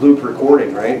loop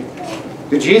recording, right?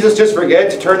 Did Jesus just forget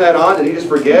to turn that on? Did he just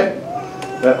forget?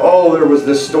 that, oh, there was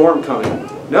this storm coming.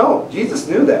 No, Jesus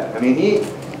knew that. I mean,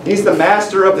 he's the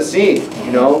master of the sea.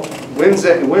 You know, winds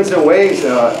and waves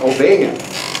obey him.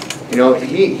 You know,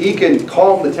 he can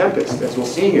calm the tempest, as we'll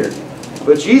see here.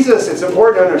 But Jesus, it's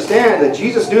important to understand that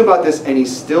Jesus knew about this, and he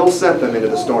still sent them into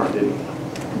the storm, didn't he?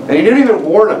 And he didn't even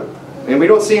warn them. And we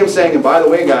don't see him saying, and by the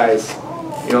way, guys,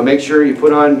 you know, make sure you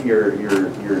put on your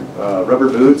rubber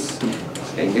boots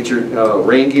and get your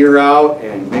rain gear out,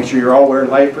 and make sure you're all wearing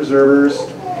life preservers,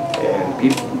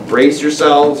 and brace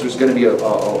yourselves. There's going to be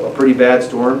a pretty bad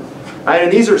storm.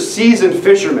 And these are seasoned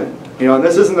fishermen, you know, and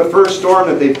this isn't the first storm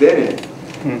that they've been in.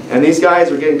 And these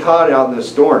guys are getting caught out in this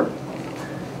storm.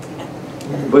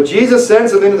 But Jesus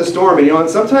sends them into the storm, and you know, and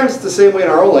sometimes it's the same way in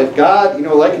our own life. God, you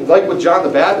know, like with John the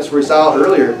Baptist, where we saw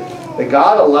earlier, that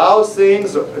God allows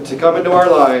things to come into our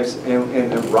lives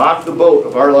and rock the boat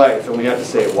of our life, and we have to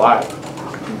say, why?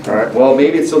 All right. Well,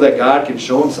 maybe it's so that God can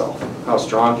show himself, how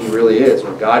strong he really is,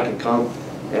 where God can come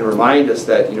and remind us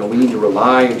that, you know, we need to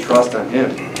rely and trust on him.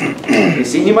 You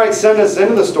see, he might send us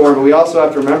into the storm, but we also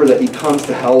have to remember that he comes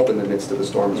to help in the midst of the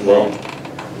storm as well.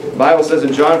 The Bible says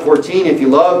in John 14, if you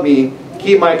love me,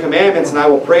 keep my commandments, and I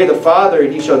will pray the Father,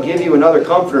 and he shall give you another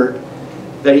comforter,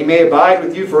 that he may abide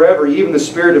with you forever, even the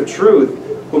Spirit of truth,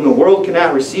 whom the world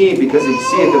cannot receive, because he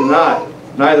seeth him not,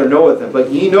 neither knoweth him.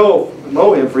 But ye know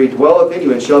him, for he dwelleth in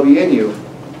you, and shall be in you.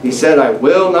 He said, I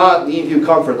will not leave you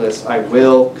comfortless, I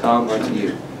will come unto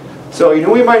you. So, you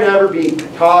know, we might never be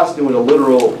tossed into a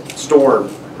literal storm,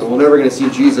 and we're never going to see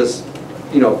Jesus,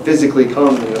 you know, physically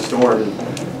come in a storm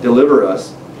and deliver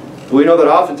us. We know that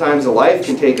oftentimes a life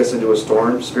can take us into a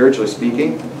storm, spiritually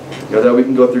speaking. You know, that we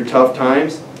can go through tough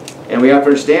times. And we have to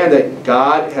understand that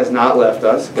God has not left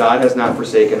us. God has not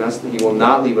forsaken us. He will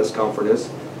not leave us comfortless.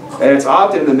 And it's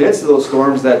often in the midst of those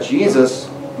storms that Jesus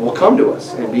will come to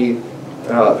us and be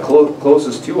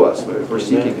closest to us if we're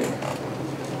seeking him.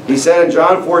 He said in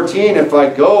John 14, if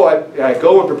I go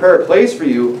and prepare a place for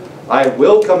you, I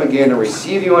will come again and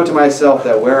receive you unto myself,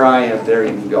 that where I am, there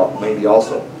you may be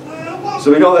also.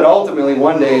 So we know that ultimately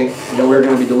one day, you know, we're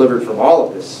going to be delivered from all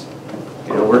of this.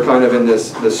 You know, we're kind of in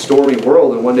this stormy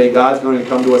world, and one day God's going to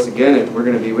come to us again, and we're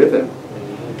going to be with him.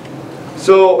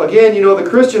 So again, you know, the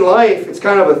Christian life, it's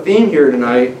kind of a theme here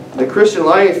tonight. The Christian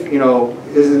life, you know,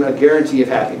 isn't a guarantee of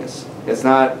happiness. It's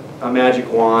not a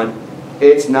magic wand.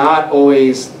 It's not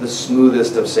always the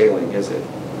smoothest of sailing, is it?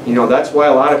 You know, that's why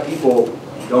a lot of people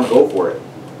don't go for it.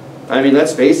 I mean,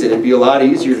 let's face it, it'd be a lot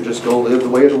easier to just go live the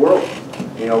way of the world.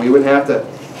 You know, we wouldn't have to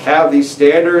have these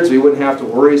standards. We wouldn't have to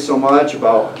worry so much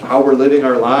about how we're living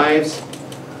our lives.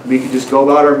 We could just go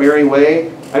about our merry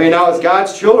way. I mean, now as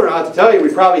God's children, I have to tell you,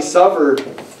 we probably suffer,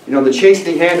 you know, the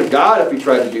chastening hand of God if we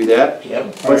tried to do that.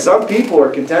 Yep. But some people are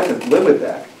content to live with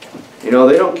that. You know,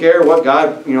 they don't care what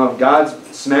God, you know, if God's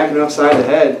smacking them upside the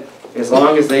head, as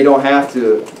long as they don't have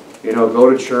to, you know, go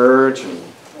to church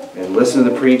and listen to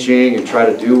the preaching and try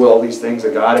to do all these things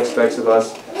that God expects of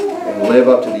us and live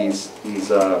up to these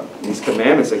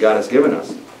commandments that God has given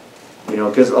us. You know,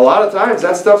 because a lot of times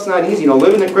that stuff's not easy. You know,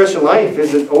 living the Christian life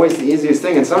isn't always the easiest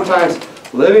thing. And sometimes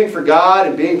living for God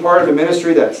and being part of a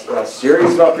ministry that's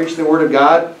serious about preaching the Word of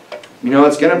God, you know,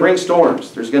 it's going to bring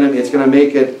storms. It's going to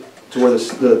make it to where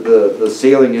the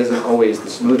sailing isn't always the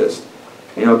smoothest.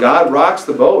 You know, God rocks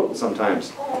the boat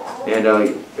sometimes. And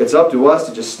it's up to us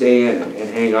to just stay in and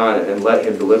hang on and let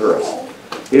him deliver us.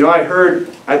 You know,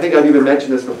 I think I've even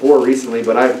mentioned this before recently,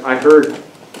 but I heard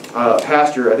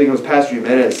Pastor, I think it was Pastor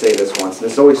Jimenez say this once, and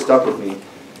it's always stuck with me.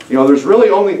 You know, there's really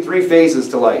only 3 phases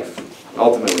to life,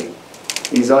 ultimately.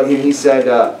 He said,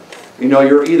 you know,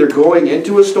 you're either going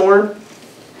into a storm,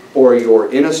 or you're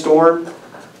in a storm,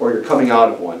 or you're coming out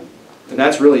of one. And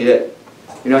that's really it.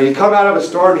 You know, you come out of a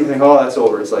storm and you think, oh, that's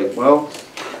over. It's like, well,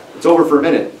 it's over for a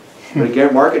minute. But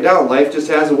again, mark it down. Life just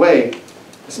has a way,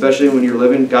 especially when you're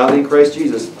living godly in Christ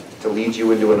Jesus, to lead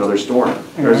you into another storm.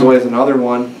 There's always another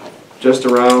one just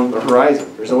around the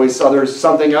horizon. There's always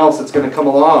something else that's going to come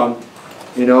along,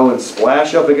 you know, and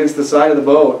splash up against the side of the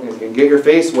boat and get your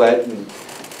face wet. And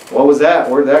what was that?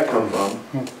 Where did that come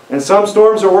from? And some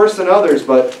storms are worse than others,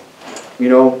 but, you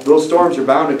know, those storms are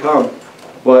bound to come.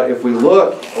 But if we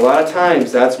look, a lot of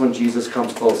times, that's when Jesus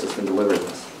comes closest and delivers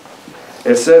us.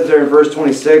 It says there in verse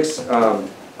 26, of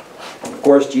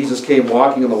course, Jesus came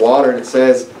walking on the water, and it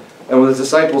says, and when his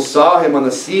disciples saw him on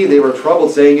the sea, they were troubled,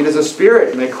 saying, it is a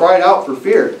spirit, and they cried out for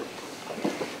fear.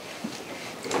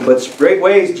 But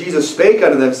straightway Jesus spake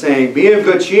unto them, saying, be of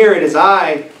good cheer, it is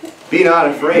I, be not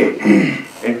afraid.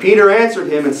 And Peter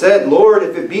answered him and said, Lord,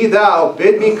 if it be thou,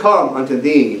 bid me come unto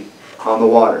thee on the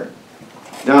water.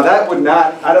 Now that would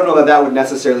not, I don't know that that would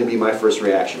necessarily be my first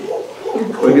reaction.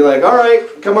 We'd be like, all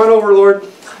right, come on over, Lord.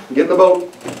 Get in the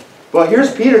boat. Well,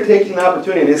 here's Peter taking the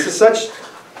opportunity. This is such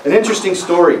an interesting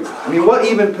story. I mean, what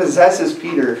even possesses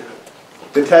Peter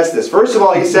to test this? First of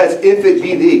all, he says, if it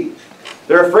be thee.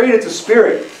 They're afraid it's a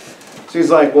spirit. So he's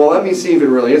like, well, let me see if it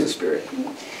really is a spirit.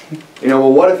 You know,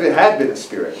 well, what if it had been a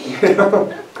spirit? You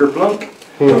know, kerplunk.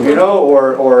 You know,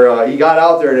 or he got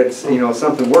out there and it's, you know,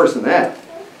 something worse than that.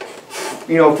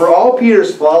 You know, for all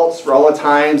Peter's faults, for all the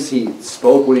times he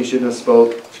spoke when he shouldn't have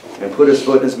spoke, and put his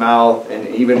foot in his mouth, and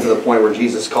even to the point where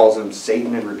Jesus calls him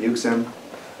Satan and rebukes him,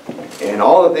 and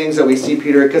all the things that we see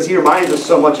Peter, because he reminds us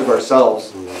so much of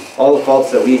ourselves, all the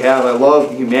faults that we have. I love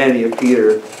the humanity of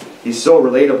Peter. He's so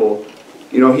relatable.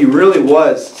 You know, he really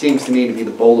was, seems to me, to be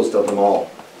the boldest of them all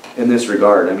in this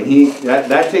regard. I mean,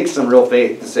 that takes some real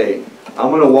faith to say, I'm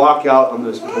going to walk out on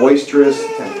this boisterous,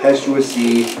 tempestuous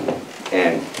sea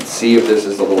and see if this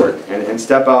is the Lord. And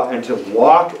step out and to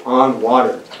walk on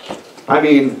water. I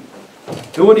mean,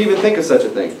 who would even think of such a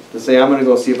thing? To say, I'm going to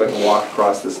go see if I can walk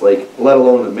across this lake, let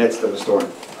alone in the midst of a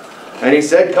storm. And he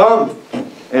said, come.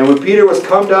 And when Peter was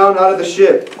come down out of the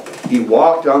ship, he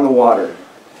walked on the water.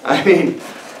 I mean,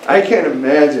 I can't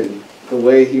imagine the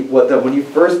way when he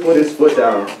first put his foot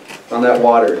down on that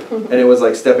water, and it was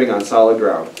like stepping on solid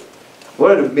ground.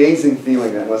 What an amazing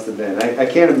feeling that must have been. I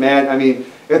can't imagine. I mean,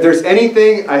 if there's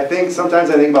anything sometimes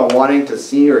I think about wanting to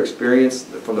see or experience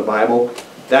from the Bible,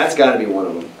 that's got to be one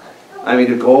of them. I mean,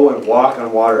 to go and walk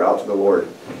on water out to the Lord.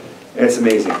 And it's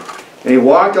amazing. And he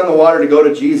walked on the water to go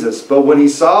to Jesus. But when he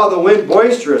saw the wind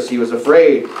boisterous, he was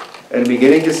afraid. And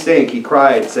beginning to stink, he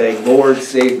cried, saying, Lord,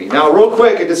 save me. Now, real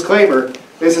quick, a disclaimer.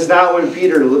 This is not when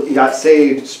Peter got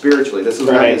saved spiritually. This is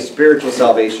not his spiritual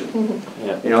salvation.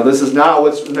 You know, this is not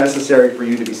what's necessary for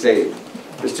you to be saved.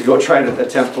 Is to go try to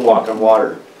attempt to walk on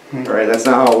water. All right, that's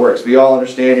not how it works. We all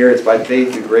understand here it's by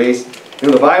faith through grace. You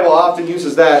know, the Bible often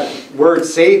uses that word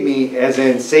 "save me" as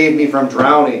in "save me from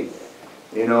drowning."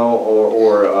 You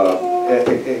know,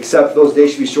 except those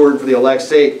days should be shortened for the elect's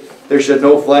sake. There should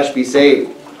no flesh be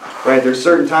saved. Right? There's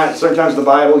certain times the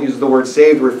Bible uses the word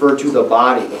 "saved" to refer to the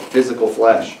body, the physical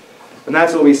flesh, and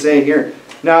that's what we're saying here.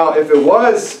 Now, if it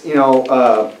was, you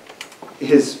know,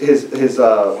 his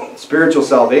spiritual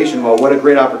salvation, well, what a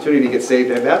great opportunity to get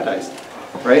saved and baptized,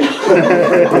 right?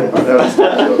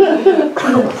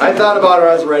 I thought about it as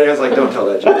I was writing. I was like, don't tell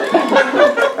that joke.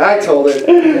 I told it,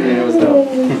 and it was dumb.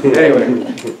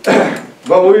 Anyway,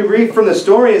 but what we read from the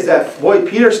story is that, boy,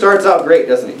 Peter starts out great,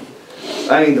 doesn't he?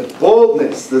 I mean, the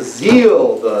boldness, the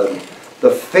zeal, the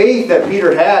faith that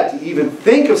Peter had to even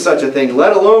think of such a thing,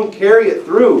 let alone carry it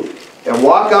through and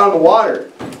walk on the water.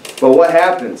 But what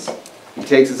happens? He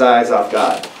takes his eyes off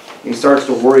God. He starts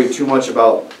to worry too much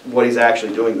about what he's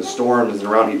actually doing. The storm is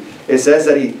around him. It says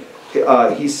that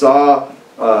he saw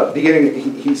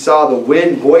he saw the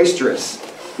wind boisterous.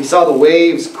 He saw the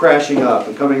waves crashing up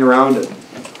and coming around him.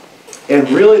 And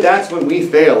really, that's when we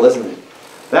fail, isn't it?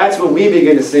 That's when we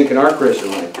begin to sink in our Christian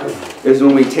life. Is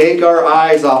when we take our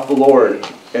eyes off the Lord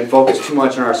and focus too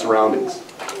much on our surroundings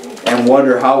and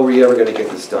wonder, how are we ever going to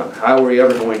get this done? How are we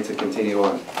ever going to continue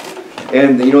on?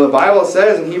 And, you know, the Bible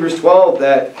says in Hebrews 12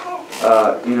 that,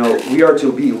 you know, we are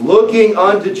to be looking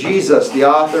unto Jesus, the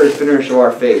author and finisher of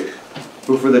our faith,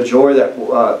 who for the joy that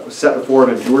was set before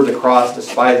him endured the cross,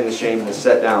 despising the shame, and is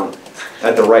set down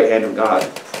at the right hand of God.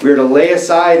 We are to lay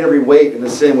aside every weight and the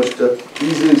sin which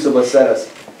easily beset us,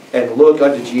 and look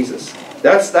unto Jesus.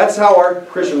 That's how our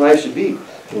Christian life should be.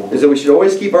 Is that we should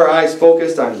always keep our eyes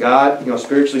focused on God, you know,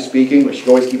 spiritually speaking. We should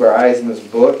always keep our eyes in this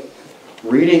book,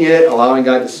 reading it, allowing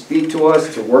God to speak to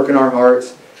us, to work in our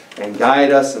hearts, and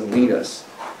guide us and lead us.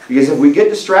 Because if we get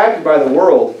distracted by the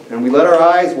world and we let our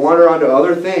eyes wander onto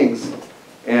other things,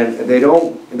 and they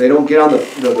don't get on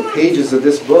the pages of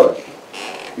this book,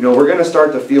 you know, we're going to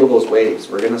start to feel those waves.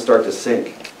 We're going to start to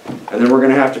sink, and then we're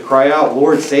going to have to cry out,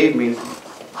 Lord, save me.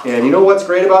 And you know what's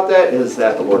great about that is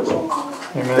that the Lord will.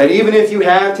 Amen. That even if you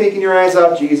have taken your eyes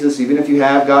off Jesus, even if you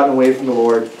have gotten away from the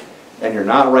Lord, and you're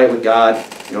not right with God,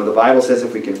 you know, the Bible says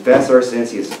if we confess our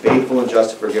sins, He is faithful and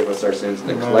just to forgive us our sins and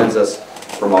to cleanse us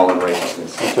from all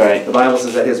unrighteousness. That's right. The Bible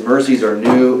says that His mercies are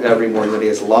new every morning, that He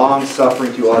is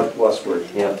long-suffering to usward.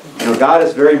 Yeah. You know, God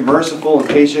is very merciful and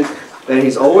patient, that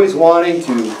He's always wanting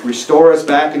to restore us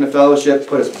back into fellowship,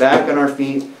 put us back on our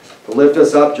feet, to lift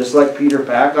us up, just like Peter,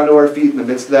 back onto our feet in the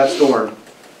midst of that storm,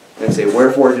 and say,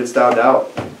 wherefore didst thou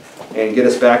doubt? And get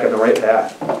us back on the right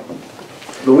path.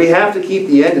 But we have to keep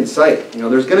the end in sight. You know,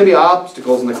 there's going to be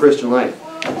obstacles in the Christian life.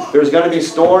 There's going to be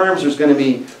storms, there's going to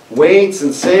be weights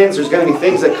and sins, there's going to be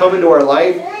things that come into our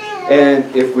life,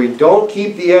 and if we don't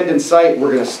keep the end in sight,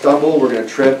 we're going to stumble, we're going to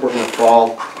trip, we're going to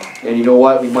fall, and you know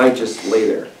what? We might just lay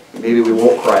there. Maybe we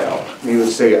won't cry out. Maybe we'll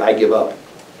say, I give up.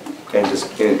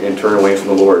 and turn away from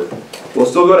the Lord. We'll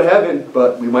still go to heaven,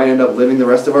 but we might end up living the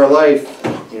rest of our life,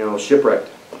 shipwrecked.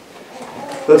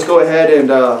 Let's go ahead and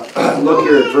look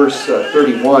here at verse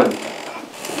 31.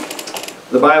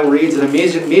 The Bible reads, "And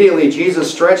immediately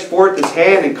Jesus stretched forth his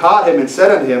hand and caught him and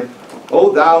said unto him,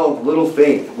 O thou of little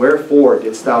faith, wherefore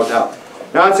didst thou doubt?"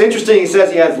 Now it's interesting he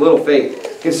says he has little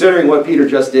faith, considering what Peter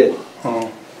just did.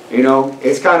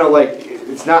 It's kind of like,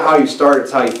 it's not how you start,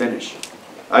 it's how you finish.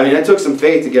 I mean, it took some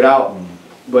faith to get out.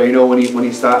 But when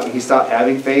he stopped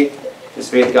having faith, his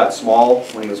faith got small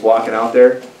when he was walking out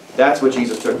there. That's what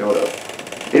Jesus took note of.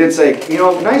 He didn't say,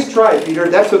 nice try, Peter,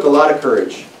 that took a lot of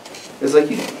courage. It's like,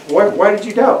 why did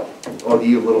you doubt? Oh,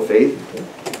 you of little faith.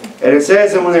 And it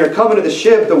says, "And when they were coming to the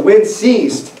ship, the wind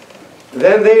ceased.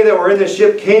 Then they that were in the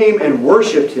ship came and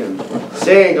worshipped him,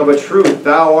 saying, Of a truth,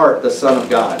 thou art the Son of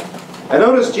God." I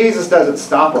notice Jesus doesn't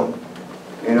stop them.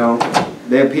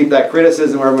 They have that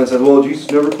criticism where everyone says, well,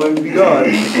 Jesus never claimed to be God.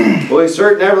 Well, he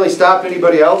certainly never really stopped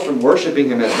anybody else from worshiping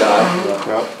him as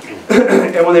God.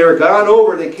 And when they were gone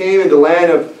over, they came into the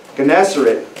land of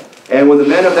Gennesaret. And when the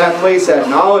men of that place had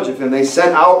knowledge of him, they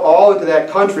sent out all into that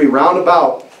country round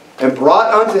about, and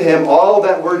brought unto him all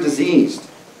that were diseased,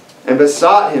 and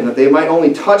besought him that they might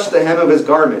only touch the hem of his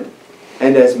garment.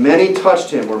 And as many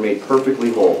touched him were made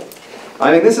perfectly whole.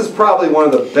 I mean, this is probably one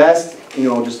of the best,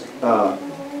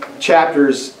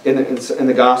 chapters in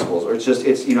the Gospels. Or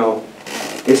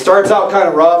it starts out kind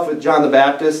of rough with John the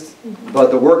Baptist, but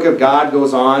the work of God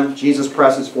goes on. Jesus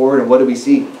presses forward, and what do we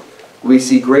see? We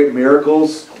see great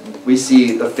miracles. We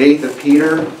see the faith of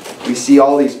Peter. We see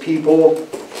all these people,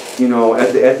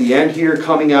 at the end here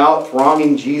coming out,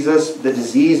 thronging Jesus, the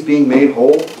disease being made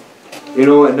whole.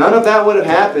 And none of that would have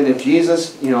happened if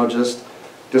Jesus, just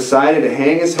decided to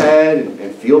hang his head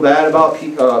and feel bad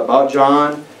about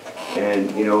John. And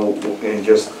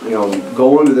just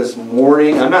go into this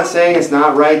mourning. I'm not saying it's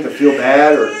not right to feel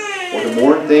bad or to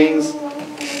mourn things,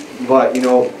 but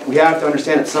we have to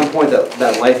understand at some point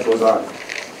that life goes on,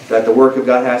 that the work of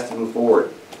God has to move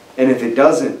forward. And if it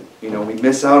doesn't, we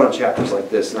miss out on chapters like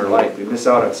this in our life. We miss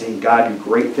out on seeing God do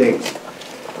great things.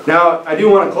 Now, I do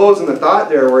want to close in the thought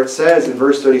there where it says in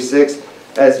verse 36,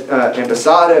 and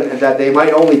besought him that they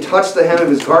might only touch the hem of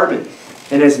his garment,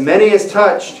 and as many as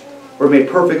touched were made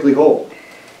perfectly whole.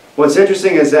 What's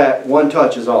interesting is that one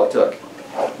touch is all it took.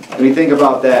 When you think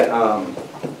about that,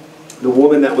 the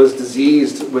woman that was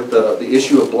diseased with the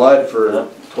issue of blood for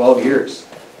 12 years.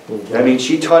 I mean,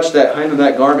 she touched that hem of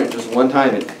that garment just one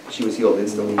time and she was healed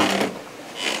instantly.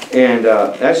 And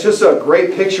that's just a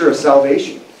great picture of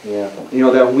salvation.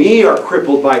 That we are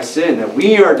crippled by sin, that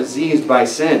we are diseased by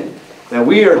sin, that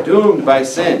we are doomed by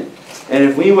sin. And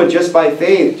if we would just by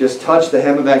faith just touch the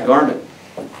hem of that garment,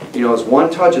 as one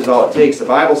touch is all it takes. The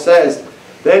Bible says,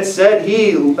 "Then said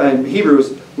he," in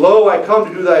Hebrews, "Lo, I come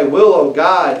to do thy will, O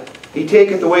God. He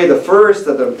taketh away the first,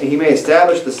 that he may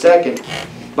establish the second.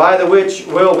 By the which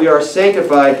will we are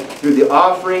sanctified through the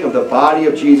offering of the body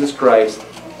of Jesus Christ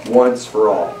once for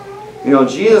all."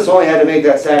 Jesus only had to make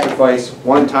that sacrifice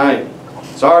one time.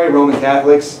 Sorry, Roman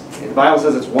Catholics. The Bible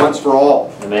says it's once for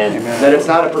all. Amen. That it's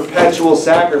not a perpetual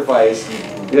sacrifice.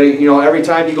 Every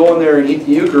time you go in there and eat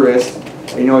the Eucharist,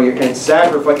 and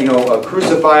sacrifice,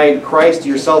 crucified Christ to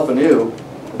yourself anew.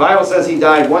 The Bible says he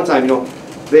died one time.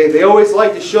 They always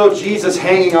like to show Jesus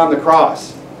hanging on the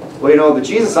cross. Well, the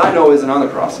Jesus I know isn't on the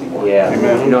cross anymore. Yeah.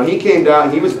 Amen. He came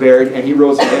down, he was buried, and he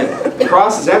rose again. The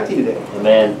cross is empty today.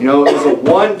 Amen. It was a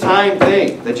one-time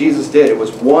thing that Jesus did. It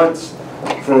was once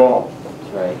for all.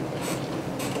 That's right.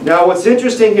 Now, what's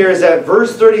interesting here is that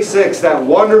verse 36, that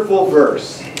wonderful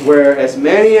verse, where as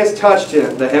many as touched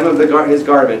him, the hem of his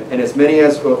garment, and as many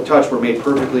as touched were made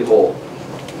perfectly whole.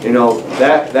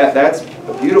 That's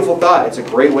a beautiful thought. It's a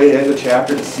great way to end the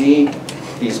chapter, to see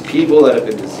these people that have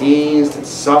been diseased and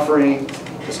suffering,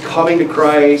 just coming to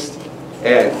Christ,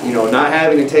 and not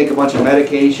having to take a bunch of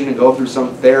medication and go through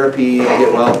some therapy to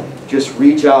get well. Just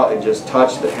reach out and just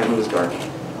touch the hem of his garment.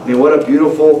 I mean, what a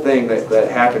beautiful thing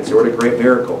that happens here. What a great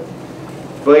miracle.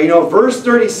 But verse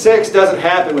 36 doesn't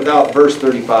happen without verse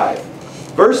 35.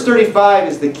 Verse 35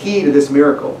 is the key to this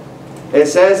miracle. It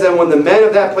says that when the men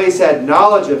of that place had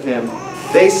knowledge of him,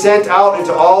 they sent out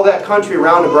into all that country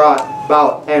round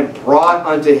about and brought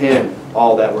unto him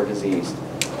all that were diseased.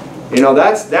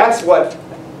 That's what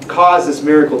caused this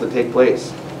miracle to take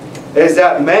place. Is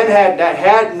that men that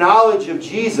had knowledge of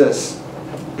Jesus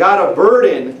got a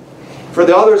burden for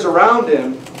the others around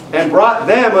him and brought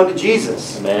them unto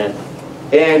Jesus. Amen.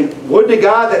 And would to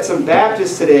God that some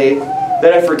Baptists today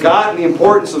that have forgotten the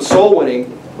importance of soul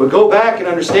winning would go back and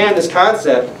understand this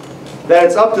concept, that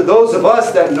it's up to those of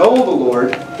us that know the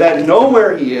Lord, that know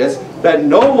where he is, that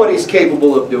know what He's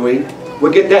capable of doing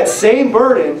would get that same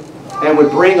burden and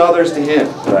would bring others to Him.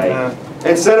 Right.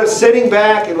 Instead of sitting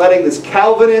back and letting this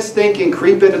Calvinist thinking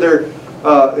creep into their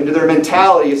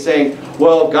mentality of saying,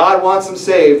 well, if God wants them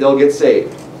saved, they'll get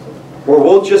saved. Or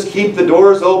we'll just keep the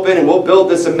doors open and we'll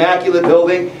build this immaculate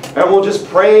building and we'll just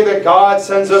pray that God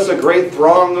sends us a great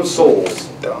throng of souls.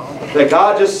 That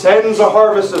God just sends a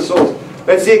harvest of souls.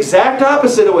 That's the exact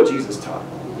opposite of what Jesus taught.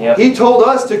 Yep. He told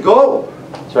us to go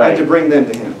Right. and to bring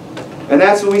them to Him. And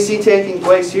that's what we see taking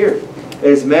place here,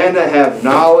 is men that have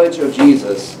knowledge of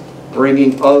Jesus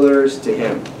bringing others to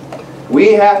Him.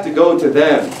 We have to go to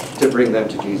them to bring them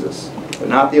to Jesus, but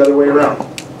not the other way around.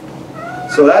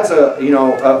 So that's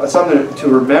something to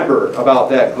remember about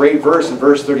that great verse in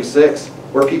verse 36,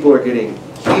 where people are getting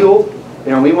healed.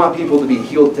 We want people to be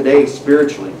healed today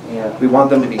spiritually. Yeah. We want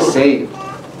them to be saved.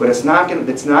 But they're not going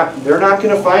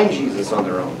to find Jesus on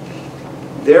their own.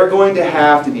 They're going to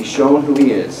have to be shown who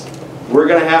He is. We're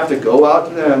going to have to go out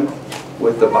to them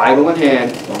with the Bible in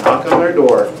hand, knock on their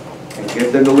door, and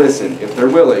get them to listen, if they're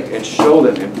willing, and show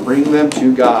them and bring them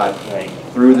to God Right.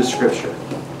 through the Scripture.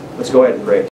 Let's go ahead and pray.